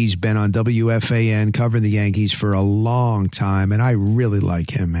Murdy. He's been on WFAN covering the Yankees for a long time, and I really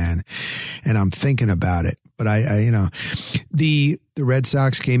like him, man. And I'm thinking about it. But the Red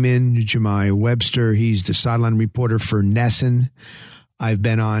Sox came in, Jemai Webster. He's the sideline reporter for NESN. I've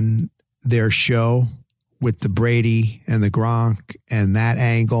been on their show with the Brady and the Gronk and that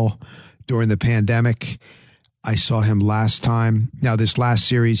angle during the pandemic. I saw him last time. Now, this last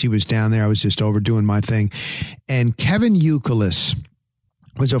series, he was down there. I was just overdoing my thing. And Kevin Youkilis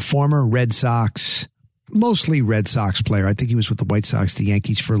was a former Red Sox, mostly Red Sox player. I think he was with the White Sox, the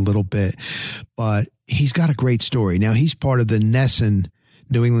Yankees for a little bit. But he's got a great story. Now, he's part of the NESN,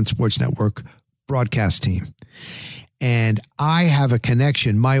 New England Sports Network broadcast team. And I have a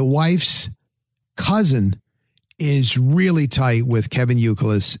connection. My wife's cousin is really tight with Kevin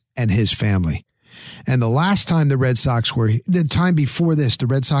Youkilis and his family. And the last time the time before this, the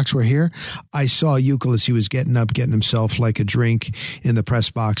Red Sox were here, I saw Youkilis. He was getting himself like a drink in the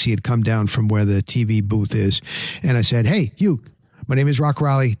press box. He had come down from where the TV booth is. And I said, hey, Hugh, my name is Rock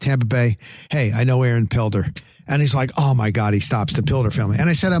Riley, Tampa Bay. Hey, I know Aaron Pilder. And he's like, oh, my God, he stops the Pilder family. And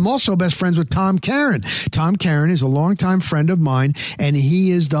I said, I'm also best friends with Tom Caron. Tom Caron is a longtime friend of mine, and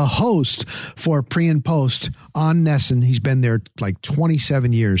he is the host for Pre and Post on NESN. He's been there like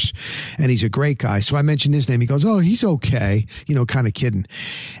 27 years, and he's a great guy. So I mentioned his name. He goes, oh, he's okay, kind of kidding.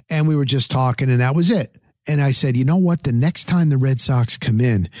 And we were just talking, and that was it. And I said, you know what? The next time the Red Sox come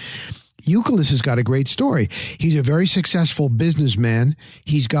in, Youkilis has got a great story. He's a very successful businessman.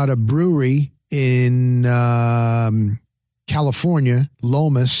 He's got a brewery in California,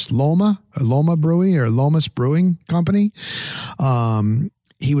 Loma Brewing or Lomas Brewing Company.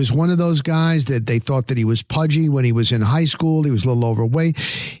 He was one of those guys that they thought that he was pudgy when he was in high school. He was a little overweight.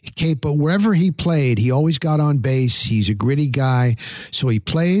 but wherever he played, he always got on base. He's a gritty guy. So he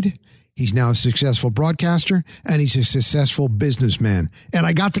played. He's now a successful broadcaster, and he's a successful businessman. And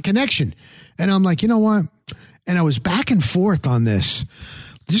I got the connection. And I'm like, you know what? And I was back and forth on this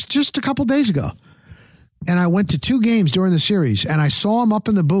just a couple days ago. And I went to 2 games during the series, and I saw him up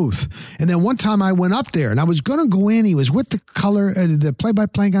in the booth. And then one time I went up there, and I was going to go in. He was with the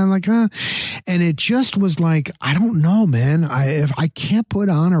play-by-play guy. I'm like, And it just was like, I don't know, man. If I can't put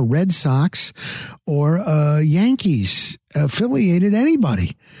on a Red Sox or a Yankees affiliated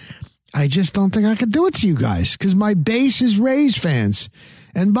anybody, I just don't think I could do it to you guys, because my base is Rays fans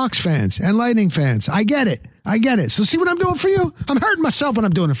and Bucks fans and Lightning fans. I get it. So see what I'm doing for you? I'm hurting myself when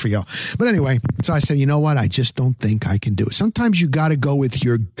I'm doing it for you. But anyway, so I said, you know what? I just don't think I can do it. Sometimes you got to go with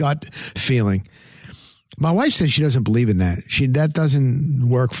your gut feeling. My wife says she doesn't believe in that. That doesn't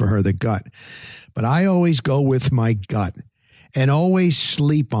work for her, the gut. But I always go with my gut and always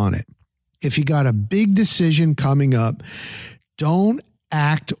sleep on it. If you got a big decision coming up, don't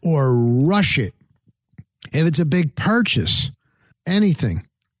act or rush it. If it's a big purchase, anything,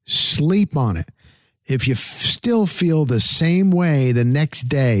 sleep on it. If you still feel the same way the next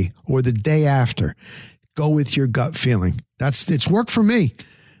day or the day after, go with your gut feeling. It's worked for me.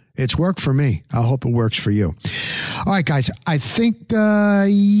 It's worked for me. I hope it works for you. All right, guys, I think,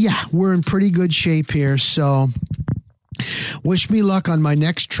 we're in pretty good shape here. So wish me luck on my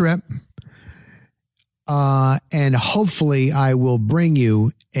next trip. And hopefully I will bring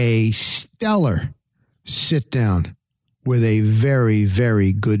you a stellar sit down with a very,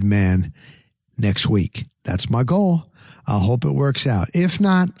 very good man next week. That's my goal. I hope it works out. If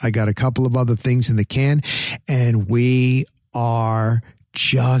not, I got a couple of other things in the can, and we are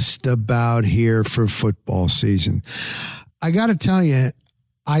just about here for football season. I got to tell you,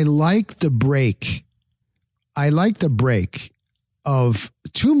 I like the break. I like the break of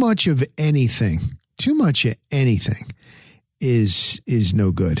too much of anything. Too much of anything is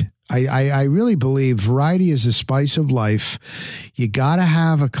no good. I really believe variety is the spice of life. You got to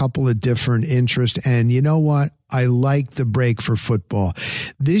have a couple of different interests. And you know what? I like the break for football.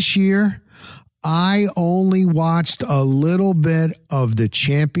 This year, I only watched a little bit of the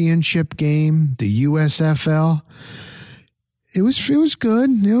championship game, the USFL. It was good.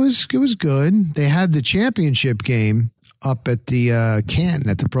 It was good. They had the championship game up at the Canton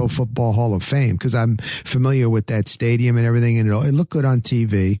at the Pro Football Hall of Fame, because I'm familiar with that stadium and everything, and it looked good on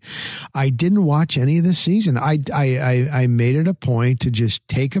TV. I didn't watch any of the season. I made it a point to just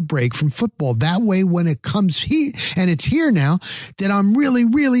take a break from football. That way, when it comes here, and it's here now, that I'm really,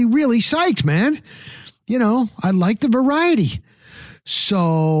 really, really psyched, man. You know, I like the variety.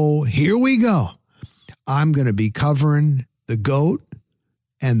 So here we go. I'm going to be covering the GOAT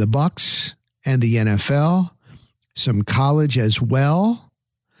and the Bucks and the NFL, some college as well,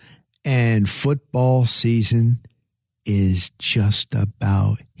 and football season is just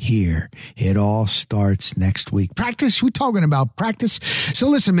about here. It all starts next week. Practice, we're talking about practice. So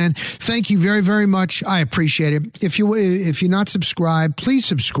listen, man, thank you very, very much. I appreciate it. If you're not subscribed, please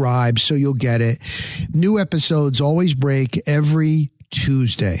subscribe so you'll get it. New episodes always break every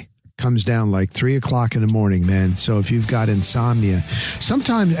Tuesday. Comes down like 3:00 in the morning, man. So if you've got insomnia,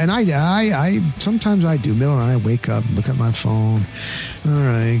 sometimes, and I sometimes I do. Middle of the night, I wake up, look at my phone. All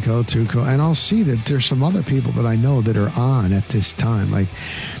right, go, and I'll see that there's some other people that I know that are on at this time. Like,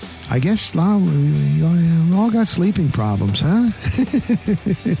 I guess we all got sleeping problems, huh?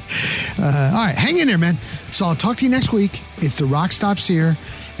 All right, hang in there, man. So I'll talk to you next week. It's The Rock Stops Here,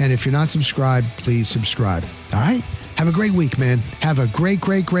 and if you're not subscribed, please subscribe. All right. Have a great week, man. Have a great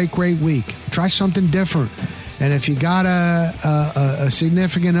week. Try something different. And if you got a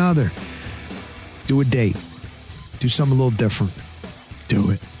significant other, do a date. Do something a little different. Do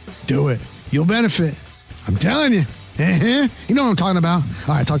it. You'll benefit. I'm telling you. You know what I'm talking about.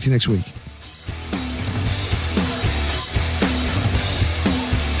 All right, talk to you next week.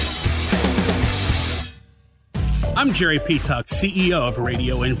 I'm Jerry P. Tuck, CEO of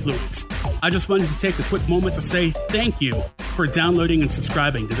Radio Influence. I just wanted to take a quick moment to say thank you for downloading and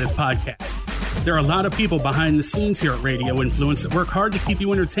subscribing to this podcast. There are a lot of people behind the scenes here at Radio Influence that work hard to keep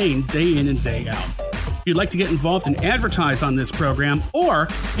you entertained day in and day out. If you'd like to get involved and advertise on this program, or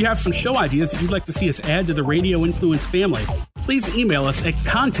you have some show ideas that you'd like to see us add to the Radio Influence family, please email us at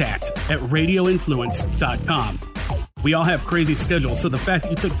contact@radioinfluence.com. We all have crazy schedules, so the fact that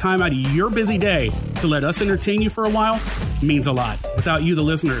you took time out of your busy day to let us entertain you for a while means a lot. Without you, the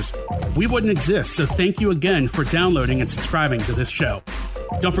listeners, we wouldn't exist, so thank you again for downloading and subscribing to this show.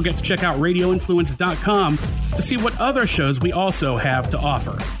 Don't forget to check out radioinfluence.com to see what other shows we also have to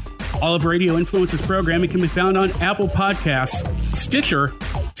offer. All of Radio Influence's programming can be found on Apple Podcasts, Stitcher,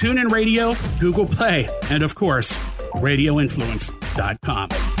 TuneIn Radio, Google Play, and of course,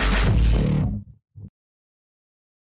 radioinfluence.com.